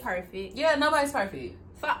going to be perfect. Yeah, nobody's perfect.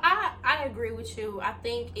 So I agree with you. I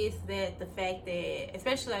think it's that the fact that,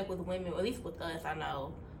 especially like with women, or at least with us, I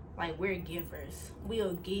know, like, we're givers.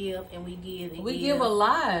 We'll give and we give and we give a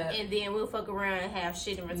lot. And then we'll fuck around and have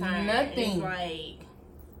shit in return. Nothing. And it's like,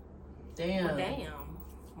 damn. Well, damn.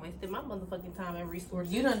 Wasted my motherfucking time and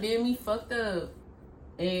resources. You done did me fucked up.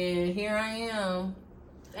 And here I am.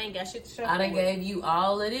 I ain't got shit to show. I done gave you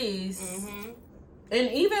all of this. Mm-hmm. And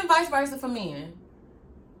even vice versa for men.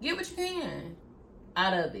 Get what you can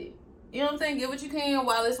out of it. You know what I'm saying? Get what you can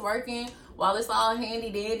while it's working, while it's all handy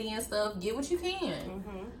dandy and stuff. Get what you can.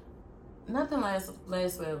 Mm-hmm. Nothing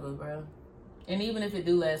lasts forever, bro. And even if it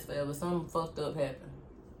do last forever, something fucked up happen.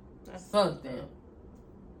 That's something.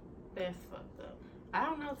 That's fucked up. I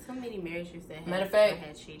don't know too many marriages that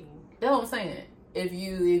had cheating. That's what I'm saying. If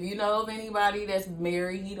you know of anybody that's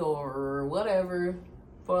married or whatever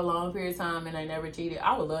for a long period of time and they never cheated,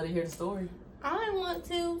 I would love to hear the story. I want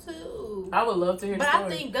to too. I would love to hear the story.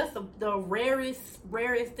 But I think that's the rarest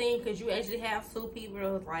thing, because you actually have two people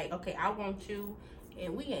that's like, okay, I want you,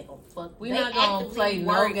 and we ain't gonna fuck. We not gonna play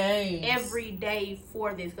no games every day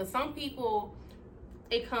for this, because some people,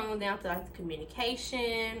 it comes down to like the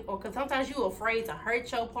communication, or because sometimes you're afraid to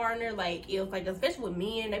hurt your partner. Like, it's like, especially with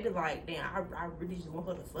men, they be like, damn, I really just want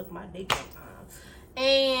her to suck my dick sometimes,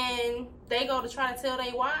 and they go to try to tell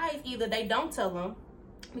their wives. Either they don't tell them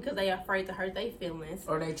because they are afraid to hurt their feelings,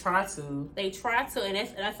 or they try to, and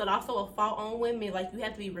that's also a fault on women. Like, you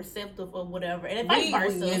have to be receptive or whatever, and vice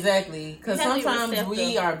versa. Exactly, because sometimes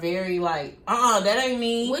we are very like, that ain't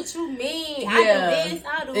me. What you mean? Yeah, I do this,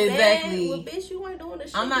 I do exactly. that. Well, bitch, you ain't doing the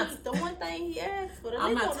shit. The one thing he asked for.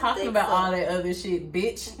 I'm not talking about all that other shit,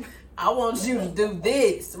 bitch. I want you to do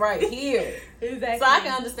this right here. Exactly. So I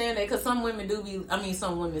can understand that, because some women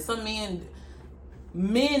some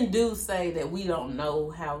men do say that we don't know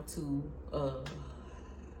how to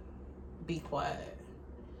be quiet.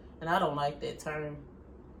 And I don't like that term.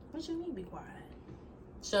 What you mean be quiet?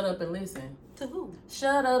 Shut up and listen. To who?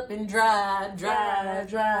 Shut up and dry.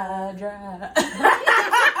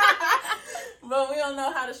 But we don't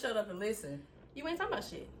know how to shut up and listen. You ain't talking about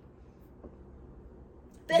shit.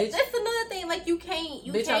 That's another thing. Like, you can't.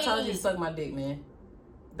 Bitch, I told you to suck my dick, man.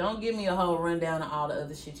 Don't give me a whole rundown of all the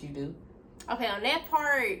other shit you do. Okay, on that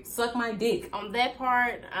part, suck my dick. On that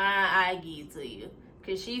part, I give it to you,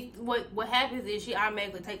 cause what happens is she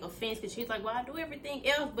automatically take offense, cause she's like, well, I do everything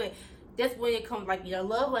else, but that's when it comes, like, your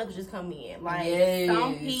love languages come in. Like,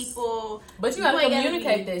 some people, but you gotta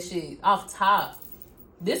communicate that shit off top.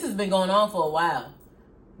 This has been going on for a while.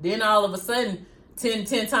 Then all of a sudden,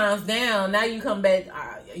 10 times down, now you come back.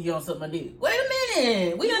 You don't suck my dick. Wait a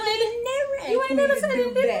minute, we done did it. You ain't never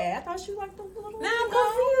said that. I thought you liked the little. Now I'm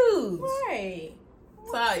confused. Right.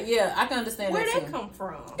 So yeah, I can understand where that that come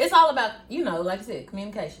from. It's all about, like I said,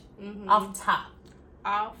 communication. Mm-hmm. Off top.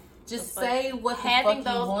 Just say what the fuck you want. Having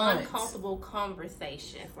those uncomfortable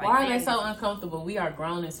conversations. Like, why are they so uncomfortable? We are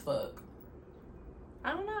grown as fuck.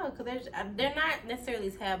 I don't know, because they're not necessarily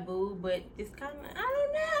taboo, but it's kind of, I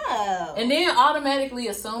don't know. And then automatically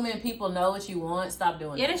assuming people know what you want, stop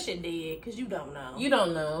doing that shit dead, because you don't know. You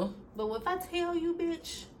don't know. But if I tell you,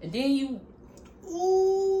 bitch. And then you...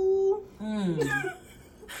 Ooh.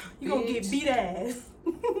 You gonna get beat ass.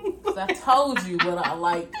 Cause I told you what I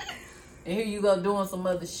like. And here you go doing some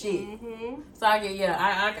other shit. Mm-hmm. So I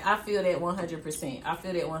feel that 100%. I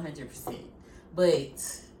feel that 100%.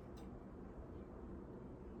 But...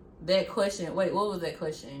 that question, wait, what was that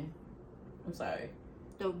question? I'm sorry.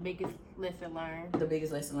 The biggest lesson learned. The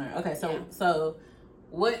biggest lesson learned. Okay, so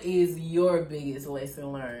what is your biggest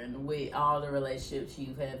lesson learned with all the relationships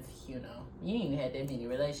you have, you ain't even had that many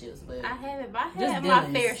relationships, but... I haven't, but I had my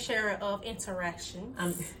fair share of interactions.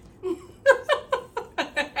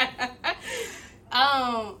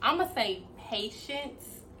 I'm going to say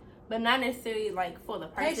patience. But not necessarily like for the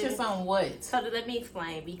person. Patience on what? So let me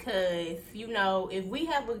explain, because if we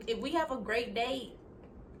have a great date,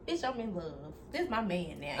 bitch, I'm in love. This is my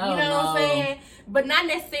man now. You know what I'm saying? But not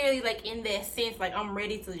necessarily like in that sense, like I'm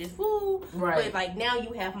ready to just woo. Right. But like now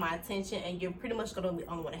you have my attention, and you're pretty much gonna be the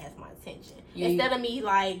only one that has my attention. Yeah, instead of me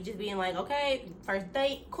like just being like, okay, first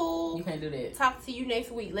date, cool. You can't do that. Talk to you next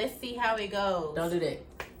week. Let's see how it goes. Don't do that.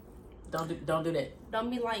 Don't do that. Don't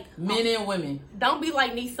be like men and women. Don't be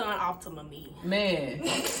like Nissan Altima me. Man.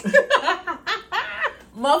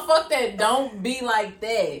 Motherfuck that. Don't be like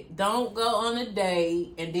that. Don't go on a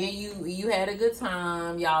date and then you had a good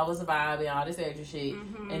time, y'all was vibing, all this extra shit,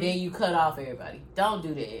 and then you cut off everybody. Don't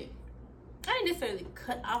do that. I didn't necessarily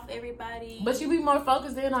cut off everybody. But you be more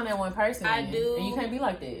focused in on that one person. I do. And you can't be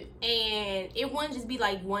like that. And it wouldn't just be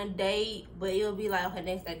like one date, but it'll be like, okay,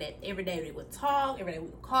 next day, that every day we would talk, every day we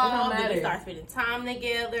would call, then we start spending time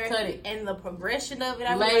together. Cut it. And the progression of it,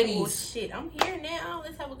 I ladies, like, well, shit, I'm here now.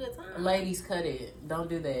 Let's have a good time. Ladies, cut it. Don't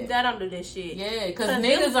do that. I don't do that shit. Yeah, because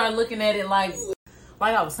niggas are looking at it like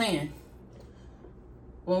I was saying,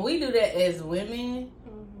 when we do that as women,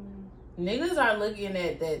 niggas are looking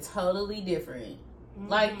at that totally different.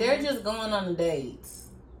 Like, they're just going on the dates.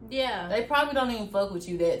 Yeah. They probably don't even fuck with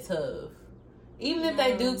you that tough. Even if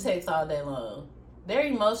they do text all day long. Their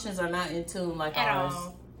emotions are not in tune like at ours.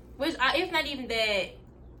 All. Which, it's not even that...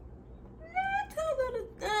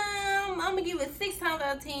 I'm gonna give it 6 times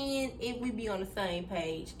out of 10 if we be on the same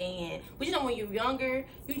page. But you know, when you're younger,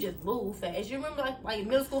 you just move fast. You remember like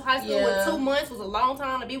middle school, high school, when 2 months was a long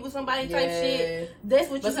time to be with somebody type shit. That's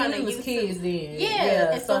what you kind of was kids to. Then.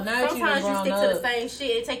 Yeah. And so now sometimes you stick up. to the same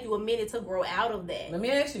shit. It take you a minute to grow out of that. Let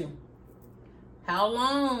me ask you, how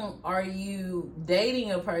long are you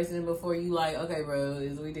dating a person before you like, okay, bro,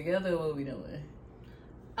 is we together or what are we doing?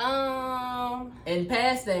 And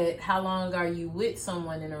past that, how long are you with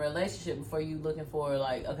someone in a relationship before you looking for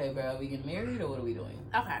like, okay, bro, are we getting married or what are we doing?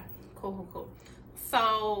 Okay, cool.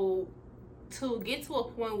 So to get to a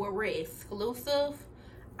point where we're exclusive,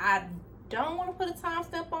 I don't want to put a time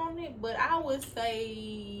step on it, but I would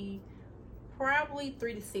say probably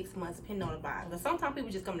 3 to 6 months, depending on the vibe. But sometimes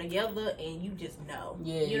people just come together and you just know.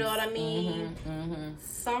 Yes. You know what I mean?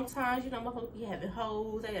 Sometimes, motherfuckers be having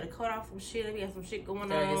hoes. They gotta cut off some shit. They got some shit going on.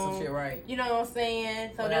 Get some shit right. You know what I'm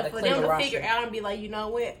saying? So for them to figure out and be like, you know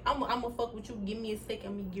what? I'm gonna fuck with you. Give me a second.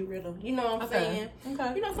 I'm gonna get rid of. You know what I'm saying?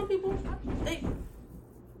 Okay. Some people, they.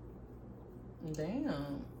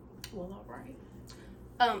 Damn. Well, all right.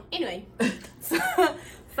 Anyway, so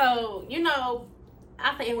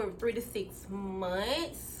I think anywhere 3 to 6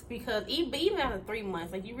 months, because even after 3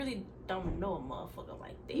 months, like, you really don't know a motherfucker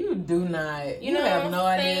like that. You do not. You know have no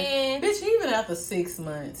idea. Bitch, even after 6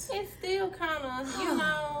 months. It's still kind of,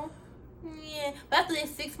 yeah. But after that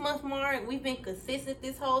 6 month mark, we've been consistent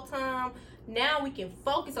this whole time. Now we can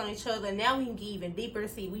focus on each other. Now we can get even deeper to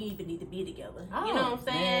see we even need to be together. You know what I'm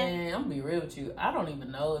saying? Man, I'm gonna be real with you. I don't even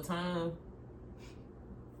know the time.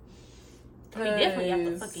 We definitely have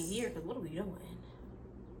to fucking year, because what are we doing?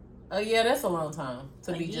 Oh, yeah, that's a long time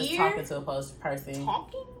to be just talking to a person.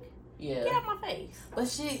 Talking? Yeah. Get out my face. But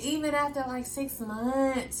shit, even after like 6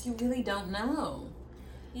 months, you really don't know.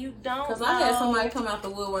 You don't. Because I had somebody come out the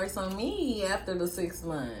woodworks on me after the 6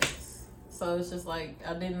 months. So it's just like,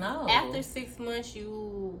 I didn't know. After 6 months,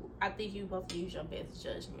 I think you both use your best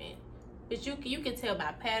judgment. But you can tell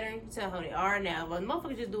by pattern, you can tell how they are now. But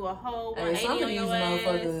motherfuckers just do a whole 180 some of on these your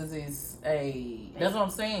motherfuckers is that's what I'm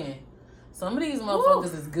saying. Some of these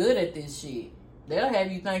motherfuckers is good at this shit. They'll have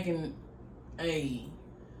you thinking, hey,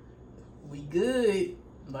 we good,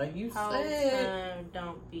 like you said.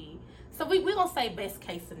 Don't be. So we're going to say best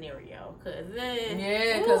case scenario.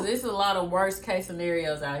 Because it's a lot of worst case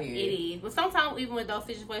scenarios out here. It is. But sometimes, even with those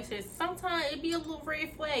situations, sometimes it be a little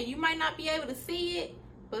red flag. You might not be able to see it,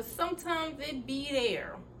 but sometimes it be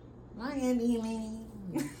there. Miami.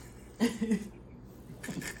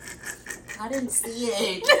 I didn't see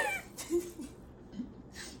it.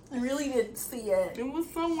 I really didn't see it. It was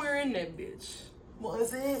somewhere in that bitch.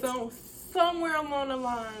 Was it? Somewhere along the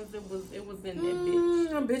lines, it was in that bitch.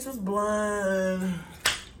 That bitch was blind.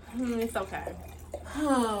 It's okay.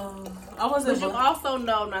 I wasn't. But you also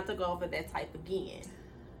know not to go for that type again.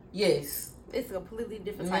 Yes. It's a completely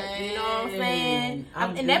different type. You know what I'm saying?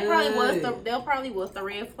 And good. that probably was the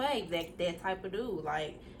red flag. That type of dude.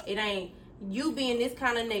 Like, it ain't you being this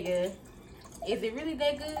kind of nigga. Is it really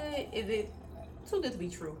that good? Is it too good to be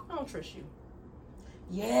true? I don't trust you.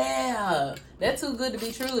 Yeah, that too good to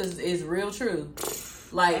be true is real true.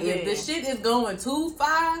 Like, if the shit is going too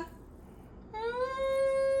far,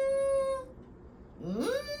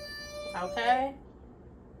 okay.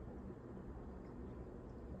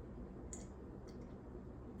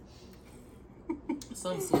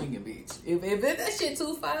 Some swinging bitch. If that shit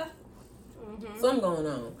too far, something going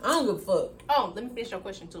on. I don't give a fuck. Oh, let me finish your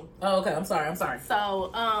question too. Oh, okay. I'm sorry.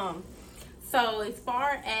 So as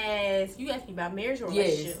far as you asked me about marriage or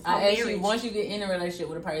relationship, yes, I asked you, once you get in a relationship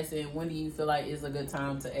with a person, when do you feel like it's a good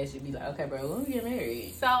time to actually be like, okay, bro, when we get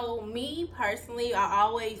married? So me personally, I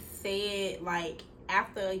always said like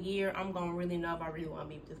after a year, I'm gonna really know if I really want to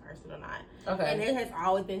be with this person or not. Okay. And it has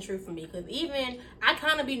always been true for me because even I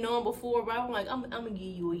kind of be knowing before, but I'm like, I'm gonna give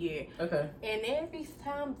you a year. Okay. And every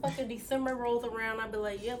time fucking December rolls around, I be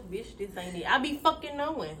like, yep, bitch, this ain't it. I be fucking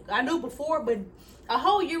knowing. I knew before, but a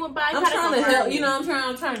whole year went by. I'm trying to help. You know, I'm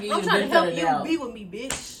trying to get you. I'm trying to help you be with me,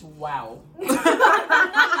 bitch. Wow. Look,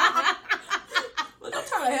 I'm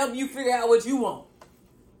trying to help you figure out what you want.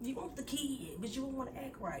 You want the kid, but you don't want to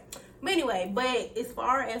act right. But anyway, but as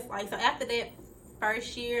far as like, so after that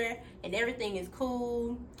first year and everything is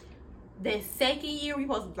cool, the second year we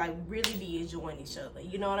supposed to like really be enjoying each other.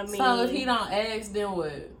 You know what I mean? So if he don't ask, then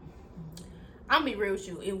what? I'm be real with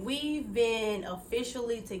you. If we've been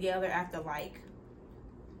officially together after like,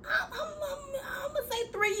 I'm gonna say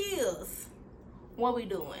 3 years. What we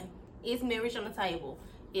doing? Is marriage on the table?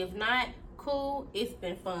 If not, cool. It's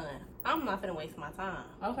been fun. I'm not gonna waste my time.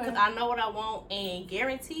 Okay. Because I know what I want and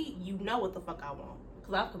guarantee you know what the fuck I want.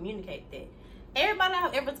 Because I've communicated that. Everybody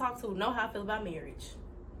I've ever talked to know how I feel about marriage.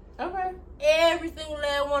 Okay. Every single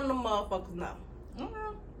last one of them motherfuckers know.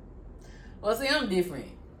 Okay. Well, see, I'm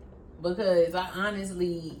different. Because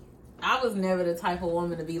I was never the type of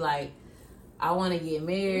woman to be like, I want to get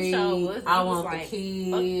married. I want the kids.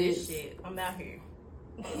 Fuck this shit. I'm out here.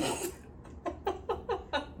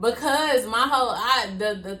 Because my whole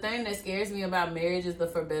the thing that scares me about marriage is the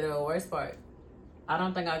for better or worse part. I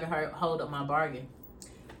don't think I can hold up my bargain.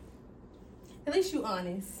 At least you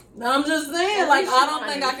honest. No, I'm just saying, like, I don't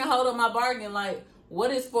think I can hold up my bargain. Like, what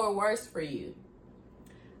is for worse for you?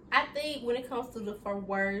 I think when it comes to the for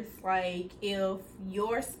worse, like if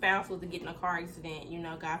your spouse was to get in a car accident, you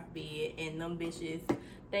know, God forbid, and them bitches,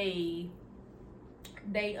 they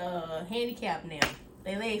handicapped now.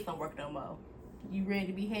 Their legs don't work no more. You ready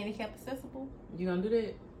to be handicap accessible? You gonna do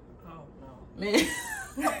that? Oh no, man.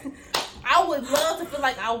 I would love to feel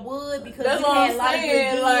like I would because that's you what had I'm a lot saying.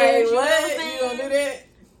 of good Like, years, what? You gonna do that?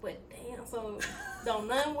 But damn, so don't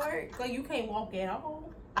none work. So you can't walk at all.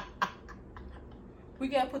 We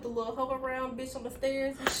gotta put the little hover around bitch on the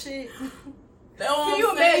stairs and shit. Can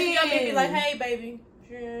you imagine? You gotta be like, hey, baby.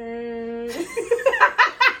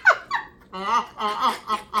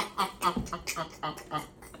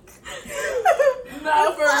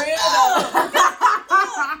 No, for real though.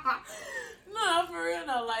 No, for real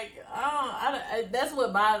though. Like, that's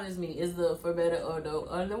what bothers me is the for better or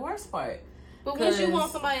the worst part. But once you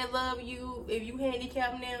want somebody to love you, if you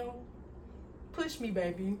handicapped now, push me,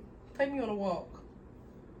 baby. Take me on a walk.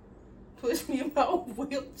 Push me in my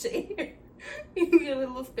wheelchair. You get a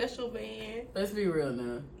little special van. Let's be real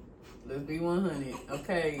now. Let's be 100.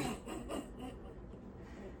 Okay.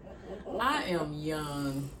 I am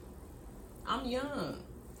young. I'm young.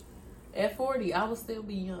 At 40, I will still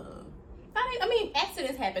be young. I mean,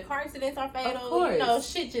 accidents happen. Car accidents are fatal. Of course. You know,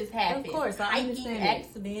 shit just happens. Of course, I understand.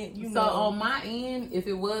 Accident, you so know. on my end, if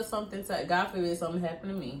it was something to, God forbid something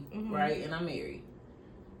happened to me, right, and I'm married,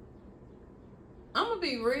 I'm gonna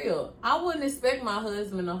be real. I wouldn't expect my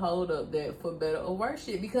husband to hold up that for better or worse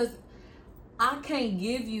shit because I can't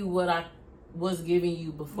give you what I was giving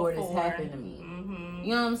you before this happened to me. Mm-hmm.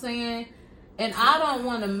 You know what I'm saying? And I don't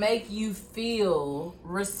want to make you feel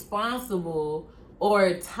responsible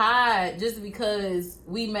or tied just because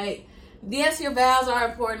we make. Yes, your vows are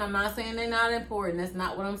important. I'm not saying they're not important. That's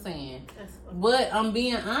not what I'm saying. But I'm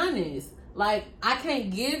being honest. Like, I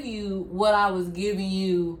can't give you what I was giving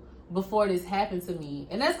you before this happened to me.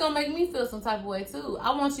 And that's gonna make me feel some type of way too.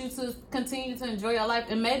 I want you to continue to enjoy your life,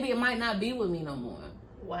 and maybe it might not be with me no more.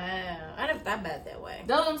 Wow, I never thought about it that way.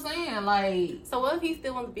 That's what I'm saying. Like, so what if he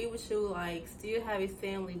still wants to be with you, like still have his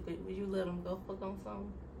family, but would you let him go fuck on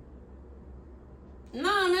something?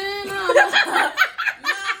 Nah, man, nah.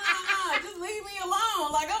 Just leave me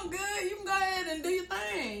alone. Like, I'm good. You can go ahead and do your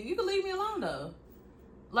thing. You can leave me alone though.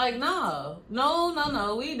 Like, no,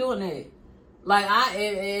 we ain't doing that. Like,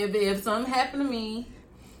 if something happened to me,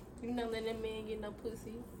 you not letting that man get no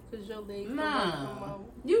pussy because your legs. Nah,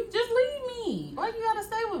 you just leave me. Why you gotta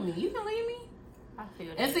stay with me? You can leave me. I feel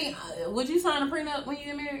that. And see, would you sign a prenup when you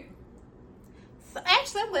get married? So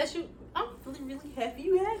actually, I'm really happy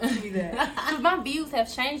you asked me that. Because my views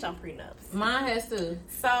have changed on prenups. Mine has too.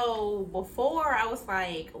 So before I was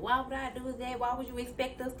like, why would I do that? Why would you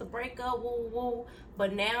expect us to break up? Woo woo.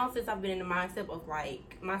 But now, since I've been in the mindset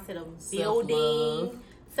of building,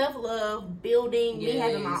 self-love, building, me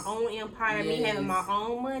having my own empire, me having my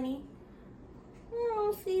own money, I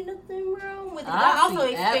don't see nothing wrong with it. I also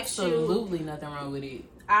expect absolutely nothing wrong with it.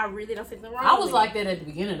 I really don't see nothing wrong. I was like that at the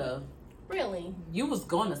beginning though. Really? You was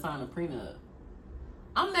going to sign a prenup.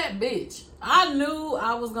 I'm that bitch. I knew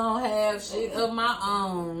I was gonna have shit of my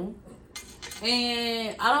own,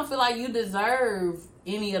 and I don't feel like you deserve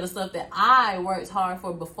any of the stuff that I worked hard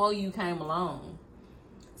for before you came along.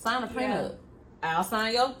 Sign a prenup. Yeah. I'll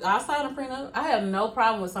sign a prenup. I have no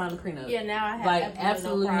problem with signing a prenup. Yeah, now I have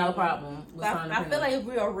absolutely no problem with signing a prenup. I feel like if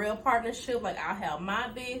we're a real partnership, like I'll have my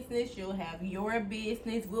business, you'll have your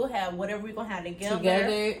business, we'll have whatever we're gonna have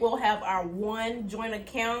together. We'll have our one joint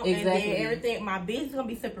account, and then everything. My business is gonna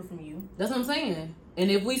be separate from you. That's what I'm saying. And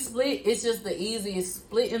if we split, it's just the easiest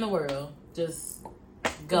split in the world. Just go.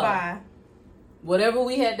 Goodbye. Whatever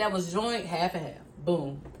we had that was joint, half and half.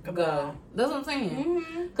 Boom. Go. That's what I'm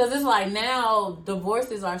saying. Because it's like now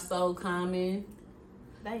divorces are so common.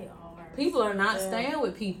 They are. People are not staying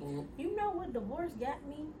with people. You know what divorce got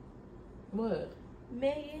me? What?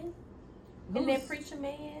 Megan. And that preacher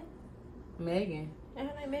man. Megan. And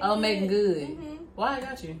her name Megan. Oh, Megan Good. Why I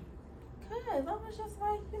got you? Because I was just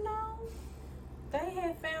like, they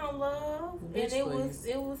had found love. Bitch, and it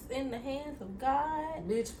was in the hands of God.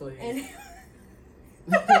 Bitch, please. And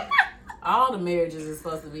all the marriages is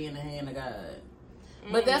supposed to be in the hand of God.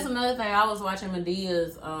 But that's another thing. I was watching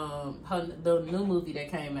Medea's the new movie that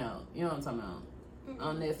came out. You know what I'm talking about?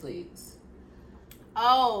 On Netflix.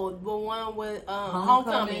 Oh, the one with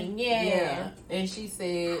Homecoming. Yeah. And she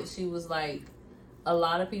said, she was like, a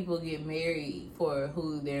lot of people get married for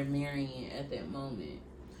who they're marrying at that moment.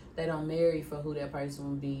 They don't marry for who that person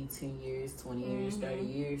will be 10 years, 20 years, 30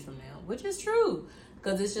 years from now. Which is true.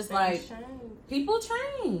 Because it's just people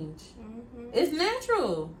change. It's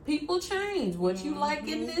natural. People change. What you like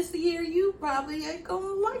in this year, you probably ain't going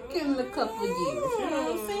to like in a couple of years. You know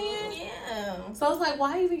what I'm saying? Yeah. So it's like,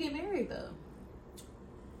 why even get married, though?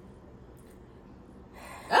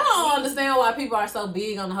 I don't understand why people are so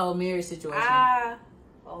big on the whole marriage situation. I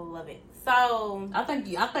love it. So I think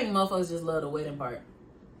motherfuckers just love the wedding part.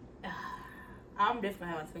 I'm definitely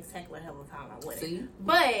having a spectacular hell of a time on wedding.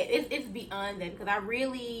 But it's beyond that, because I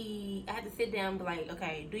had to sit down and be like,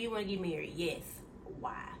 okay, do you want to get married? Yes.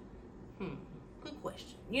 Why? Good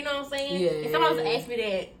question. You know what I'm saying? Yeah. If somebody was to ask me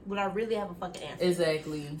that, would I really have a fucking answer?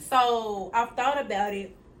 Exactly. So I've thought about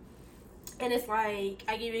it, and it's like,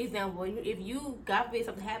 I give you an example. If you, God forbid,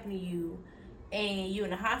 something happened to you, and you're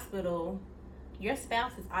in the hospital, your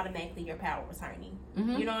spouse is automatically your power of attorney.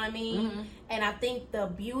 You know what I mean? And I think the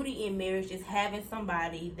beauty in marriage is having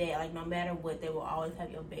somebody that, like, no matter what, they will always have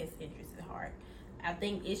your best interest at heart. I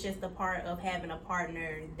think it's just a part of having a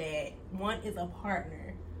partner that, one, is a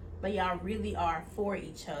partner, but y'all really are for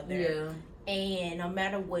each other. Yeah. And no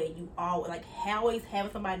matter what, you always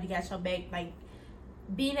having somebody that got your back, like,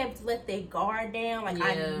 being able to let that guard down, like,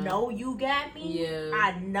 I know you got me. Yeah.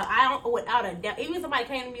 I know. I don't, without a doubt. Even somebody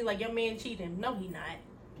came to me like, your man cheating. No, he not.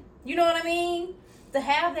 You know what I mean? To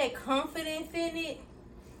have that confidence in it,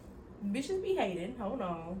 bitches be hating. Hold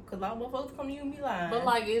on. Because a lot of motherfuckers come to you and be lying. But,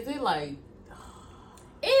 like, is it like...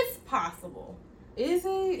 It's possible. Is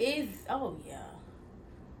it? Oh, yeah.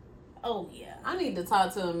 Oh, yeah. I need to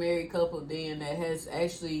talk to a married couple then that has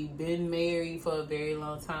actually been married for a very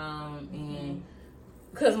long time. And...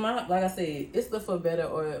 Because, like I said, it's the for better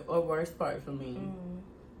or worse part for me.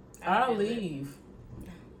 I'll leave.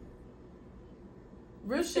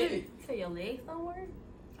 Real shit. So your legs don't work?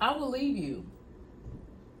 I will leave you.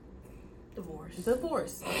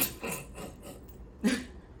 Divorce.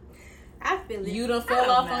 I feel it. You done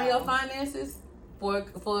fell off on your finances for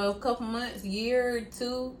a couple months, year or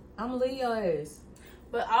two. I'm going to leave your ass.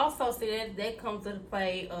 But also, see, that comes to the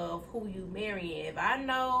play of who you marry. If I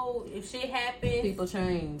know if shit happens, people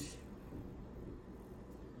change.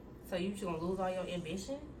 So you just gonna lose all your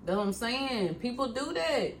ambition? That's what I'm saying. People do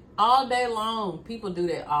that all day long. People do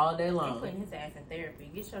that all day long. He's putting his ass in therapy.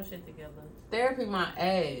 Get your shit together. Therapy my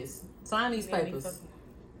ass. Sign these papers.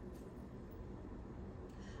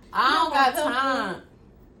 I don't got time.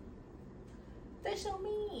 That's your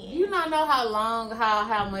man. You not know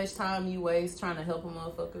how much time you waste trying to help a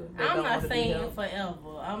motherfucker. I'm not saying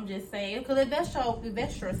forever. I'm just saying, because if that's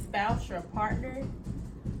your spouse, your partner,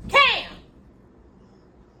 Cam!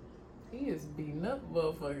 He is beating up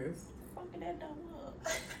motherfuckers. Fucking that dumb up.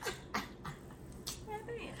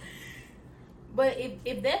 But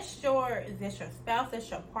if that's your spouse, that's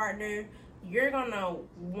your partner, you're gonna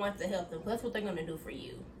want to help them. That's what they're gonna do for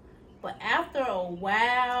you. But after a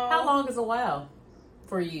while, how long is a while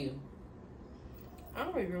for you? I'm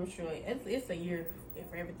not real sure. It's a year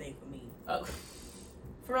for everything for me. Oh.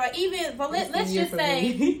 For like even, but let's just say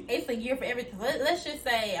it's a year for everything. Let's just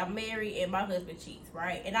say I'm married and my husband cheats,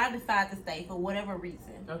 right? And I decide to stay for whatever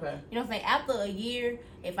reason. Okay. You know what I'm saying? After a year,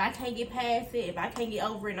 if I can't get past it, if I can't get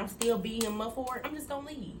over it, and I'm still beating him up for it, I'm just gonna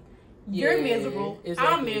leave. Yeah, you're miserable.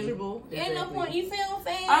 Exactly. I'm miserable. Exactly. Ain't no point. You see what I'm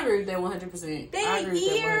saying? I agree with that 100%. I agree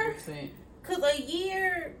with that 100%. Because a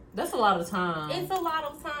year, that's a lot of time. It's a lot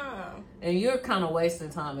of time. And you're kind of wasting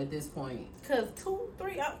time at this point. Because 2,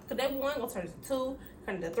 3, because that one gonna turn to 2,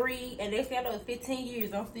 turn to 3, and next thing I know, it's 15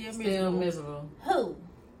 years. I'm still miserable. Who?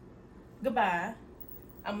 Goodbye.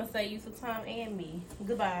 I'm gonna save you some time and me.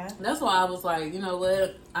 Goodbye. That's why I was like, you know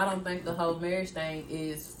what? I don't think the whole marriage thing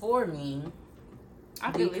is for me.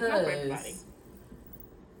 I feel it's not for everybody.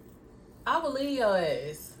 I will leave your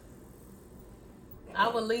ass. I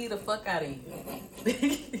will leave the fuck out of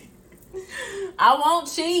you. I won't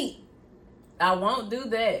cheat. I won't do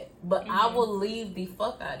that. But I will leave the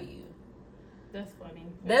fuck out of you. That's funny.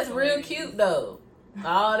 That's real cute though.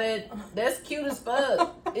 All that's cute as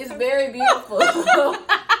fuck. It's very beautiful.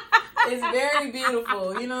 It's very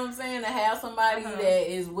beautiful. You know what I'm saying? To have somebody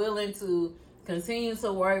that is willing to continue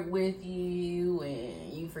to work with you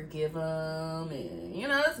and you forgive them, and you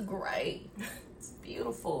know, it's great. It's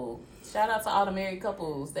beautiful. Shout out to all the married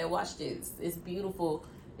couples that watch this. It's beautiful.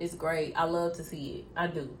 It's great. I love to see it. I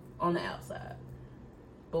do. On the outside.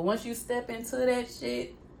 But once you step into that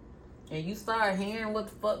shit and you start hearing what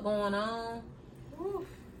the fuck going on,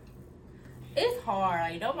 it's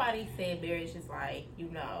hard. Like, nobody said marriage is like, you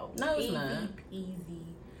know, no, it's easy not.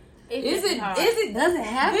 It's is it? hard. Is it? Does it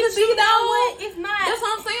have to But be you know though? what? It's not. That's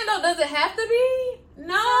what I'm saying though. Does it have to be?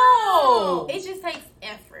 No. It just takes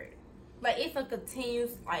effort. Like, it's a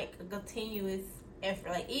continuous effort.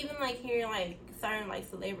 Like, even like hearing like certain like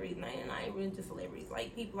celebrities, not even just celebrities,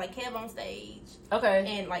 like people like Kev on stage. Okay.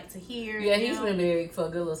 And like to hear. Yeah, he's been married for a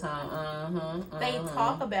good little time. They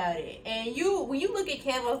talk about it, and when you look at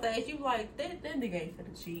Kev on stage, you like that nigga ain't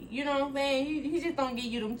finna cheat. You know what I'm saying? He just don't give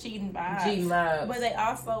you them cheating vibes. But they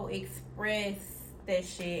also express that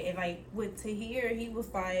shit, and like with Tahir, he was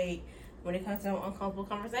like, when it comes to uncomfortable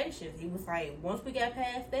conversations, he was like, once we got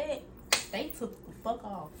past that, they took the fuck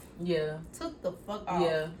off. Yeah. Took the fuck off.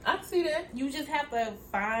 Yeah. I can see that. You just have to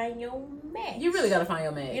find your match. You really gotta find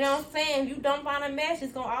your match. You know what I'm saying? If you don't find a match,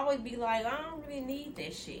 it's gonna always be like, I don't really need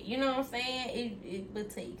that shit. You know what I'm saying?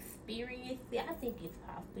 But to experience it, I think it's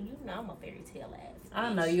possible. You know I'm a fairy tale ass.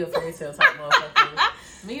 I know you a fairy tale type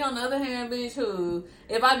motherfucker. Me on the other hand, bitch, who,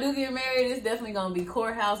 if I do get married, it's definitely gonna be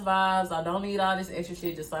courthouse vibes. I don't need all this extra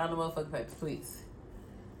shit. Just sign the motherfucking papers, please.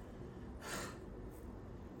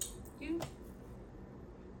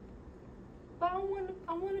 But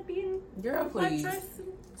I wanna be in. Girl, please.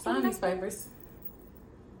 Sign these papers.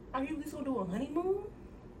 Are you just gonna do a honeymoon?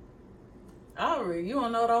 You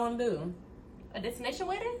wanna know what I wanna do? A destination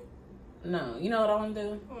wedding? No. You know what I wanna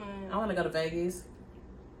do? I wanna go to Vegas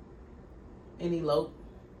and elope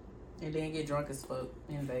and then get drunk as fuck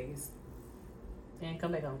in Vegas and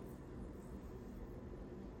come back home.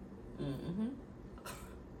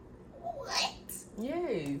 What?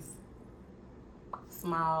 Yes.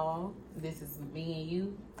 Small. This is me and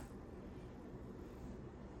you.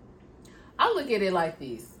 I look at it like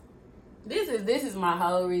this. This is my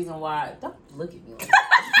whole reason why. Don't look at me like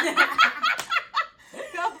that.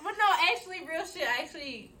 But no, actually, real shit.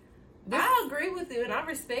 I agree with you and I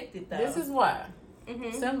respect it though. This is why.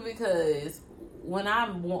 Simply because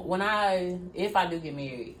if I do get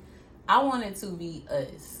married, I want it to be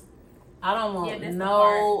us. I don't want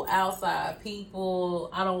no outside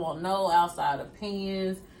people. I don't want no outside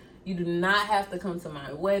opinions. You do not have to come to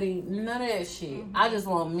my wedding. None of that shit. I just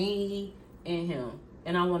want me and him.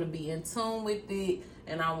 And I want to be in tune with it.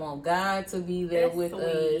 and I want God to be there with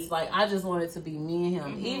us. Like, I just want it to be me and him.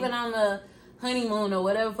 Mm-hmm. Even on the honeymoon or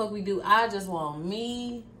whatever fuck we do, I just want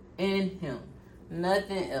me and him.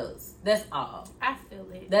 Nothing else. That's all. I feel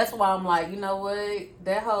it. That's why I'm like, you know what?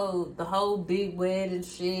 The whole big wedding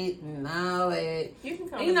shit and all that. You can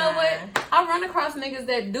come. You know what? I run across niggas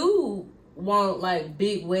that do want like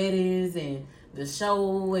big weddings and the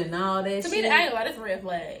show and all that shit. To me, I ain't like that's a red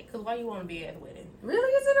flag. Cause why you want to be at a wedding?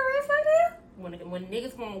 Really? Is it a red flag there? When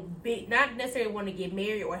niggas want big, not necessarily want to get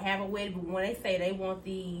married or have a wedding, but when they say they want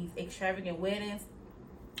these extravagant weddings,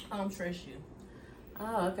 I don't trust you.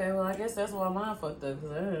 Oh, okay. Well, I guess that's why mine fucked up.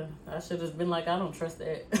 Cause I should have been like, I don't trust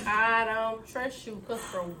that. I don't trust you. Cause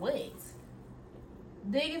for what?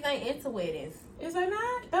 Niggas ain't into weddings. Is they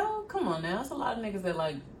not? Oh, come on now. It's a lot of niggas that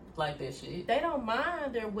like that shit. They don't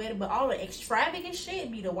mind their wedding, but all the extravagant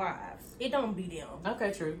shit be the wives. It don't be them.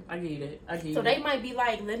 Okay, true. I get it. So they might be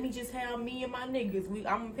like, let me just have me and my niggas. I'm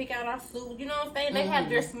gonna pick out our suit. You know what I'm saying? They have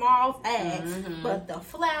their small acts, but the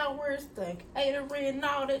flowers, the catering, and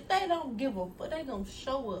all that, they don't give a fuck. They gonna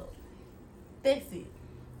show up. That's it.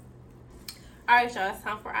 All right, y'all. It's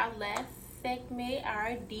time for our last segment.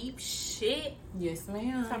 Our deep shit. Yes,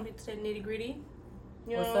 ma'am. Time to get to the nitty gritty.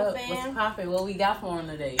 You know What's what up? I'm saying? What's poppin'? What we got for them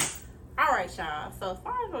today? All right, y'all. So as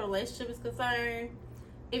far as a relationship is concerned,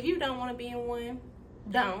 if you don't want to be in one,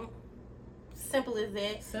 don't. Simple as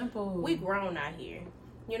that. Simple. We grown out here.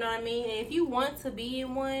 You know what I mean? And if you want to be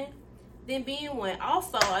in one, then be in one.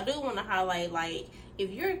 Also, I do want to highlight, like, if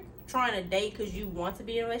you're trying to date because you want to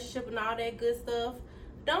be in a relationship and all that good stuff,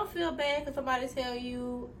 don't feel bad because somebody tell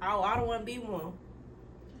you, oh, I don't want to be one.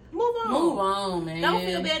 Move on, man. Don't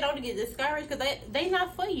feel bad. Don't get discouraged because they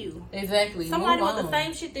not for you. Exactly. Somebody want the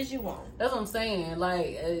same shit that you want. That's what I'm saying.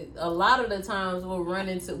 Like a lot of the times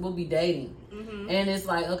we'll be dating, and it's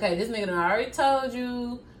like, okay, this nigga done already told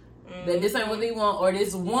you that this ain't what he want, or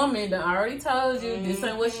this woman done already told you this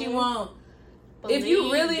ain't what she want. If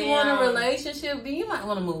you really want a relationship, then you might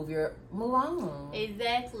want to move on.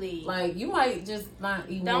 Exactly. Like, you might just not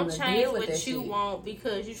even want to deal with that shit. Don't change what you want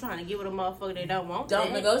because you're trying to get with a motherfucker that don't want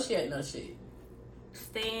Don't negotiate no shit.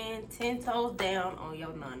 Stand 10 toes down on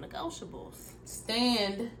your non-negotiables.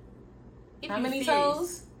 Stand. How many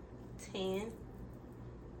toes? 10.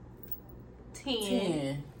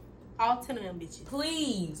 10. All 10 of them bitches.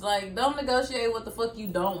 Please. Like, don't negotiate what the fuck you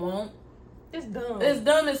don't want. It's dumb. It's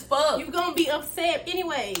dumb as fuck. You're gonna be upset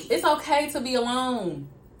anyway. It's okay to be alone.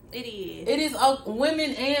 It is. It is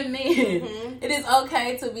women and men. It is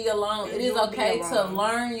okay to be alone. It is okay to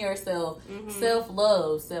learn yourself,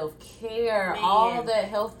 self-love, self-care, all that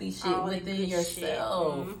healthy shit all within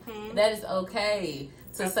yourself. That is okay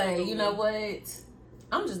to say, you know what?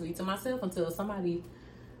 I'm just be to myself until somebody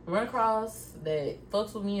run across that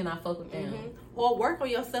fucks with me and I fuck with them. Or work on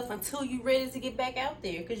yourself until you ready to get back out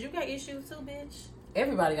there. Because you got issues too, bitch.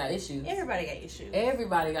 Everybody got issues. Everybody got issues.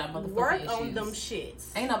 Everybody got motherfucking issues. Work on them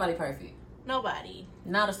shits. Ain't nobody perfect. Nobody.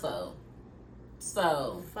 Not a soul.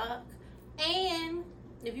 So. Fuck. And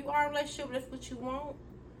if you are in a relationship, that's what you want.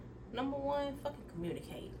 Number one, fucking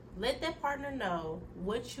communicate. Let that partner know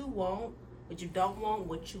what you want, what you don't want,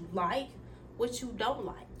 what you like, what you don't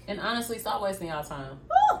like. And honestly, stop wasting y'all time.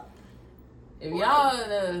 Woo! If y'all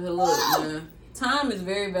look, man, time is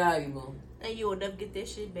very valuable. And you will never get that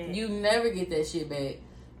shit back. You never get that shit back.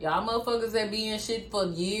 Y'all motherfuckers that be in shit for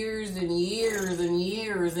years and years and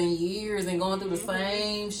years and years and going through the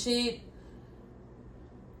same shit.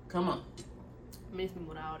 Come on. Miss me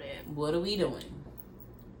with all that. What are we doing?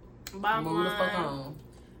 Bottom Move line, the fuck on.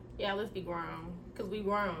 Yeah, let's be grown. Because we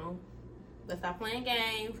grown. Let's stop playing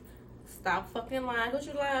games. Stop fucking lying. What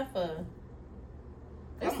you lying for?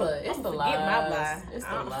 It's the lies. My lie. It's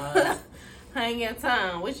the lies. I ain't got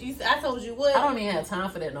time. I told you what. I don't even have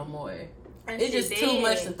time for that no more. It's just too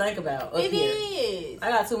much to think about. It is. I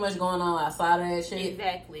got too much going on outside of that shit.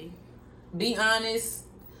 Exactly. Be honest.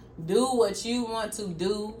 Do what you want to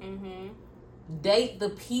do. Date the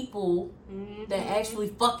people that actually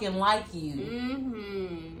fucking like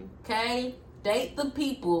you. Okay? Date the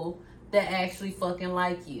people that actually fucking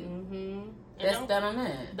like you. That's that on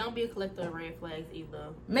that. Don't be a collector of red flags either.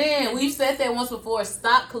 Man, we've said that once before.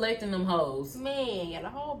 Stop collecting them hoes. Man, got a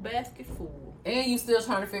whole basket full. And you still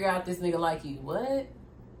trying to figure out this nigga like you. What?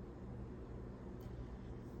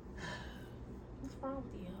 What's wrong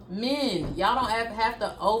with you? Men, y'all don't have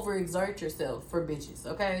to overexert yourself for bitches,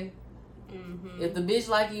 okay? If the bitch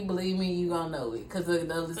like you, believe me, you gonna know it. Because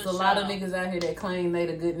there's a lot of niggas out here that claim they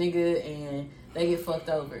the good nigga and they get fucked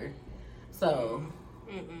over. So...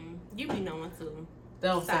 You be knowing too.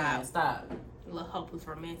 Don't stop. little hopeless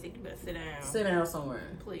romantic. You better sit down. Sit down somewhere.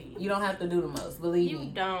 Please. You don't have to do the most. Believe me.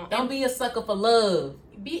 You don't. Don't be a sucker for love.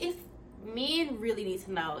 Men really need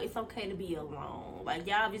to know it's okay to be alone. Like,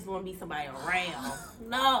 y'all just want to be somebody around.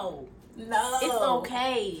 No. It's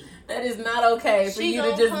okay. That is not okay for you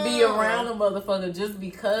to just be around a motherfucker just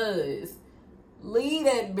because. Leave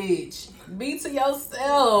that bitch. Be to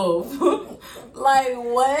yourself. Like,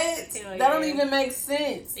 what? That don't even make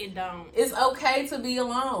sense. It don't. It's okay to be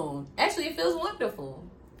alone. Actually, it feels wonderful.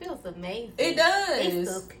 It feels amazing. It does.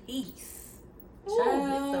 It's a peace. Ooh,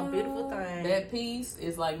 it's a beautiful thing. That peace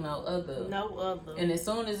is like no other. No other. And as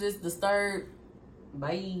soon as it's disturbed,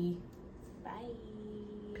 bye. Bye.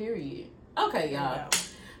 Period. Okay, y'all.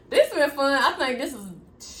 This been fun. I think this is...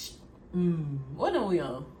 what are we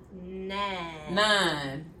on?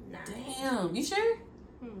 9. Damn. You sure?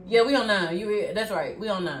 Yeah, we on 9. That's right. We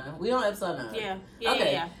on 9. We on episode 9. Yeah.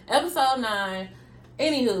 Okay. Yeah. Episode 9.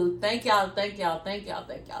 Anywho, thank y'all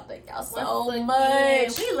so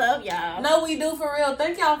much. We love y'all. No, we do for real.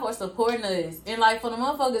 Thank y'all for supporting us. And like for the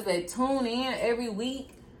motherfuckers that tune in every week.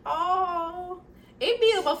 Oh. It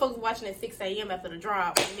be the motherfuckers watching at 6 a.m. after the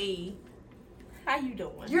drop with me. How you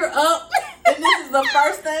doing? You're up. And this is the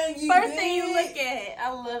first thing you First thing you look at. I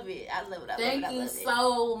love it. Thank you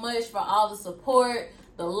so much for all the support,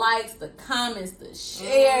 the likes, the comments, the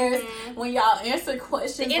shares. When y'all answer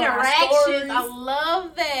questions, the interactions. I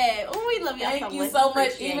love that. Oh, we love y'all. Thank you so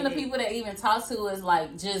much. Even the people that even talk to us,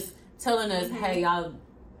 like just telling us, hey, y'all,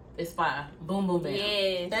 it's fine. Boom, boom, bam.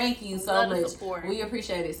 Yes. Thank you so much. We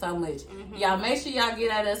appreciate it so much. Y'all make sure y'all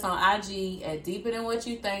get at us on IG at Deeper Than What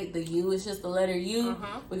You Think. The U is just the letter U.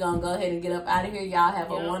 We're going to go ahead and get up out of here. Y'all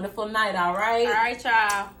have a wonderful night, all right? All right,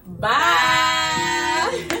 y'all.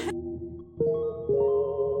 Bye.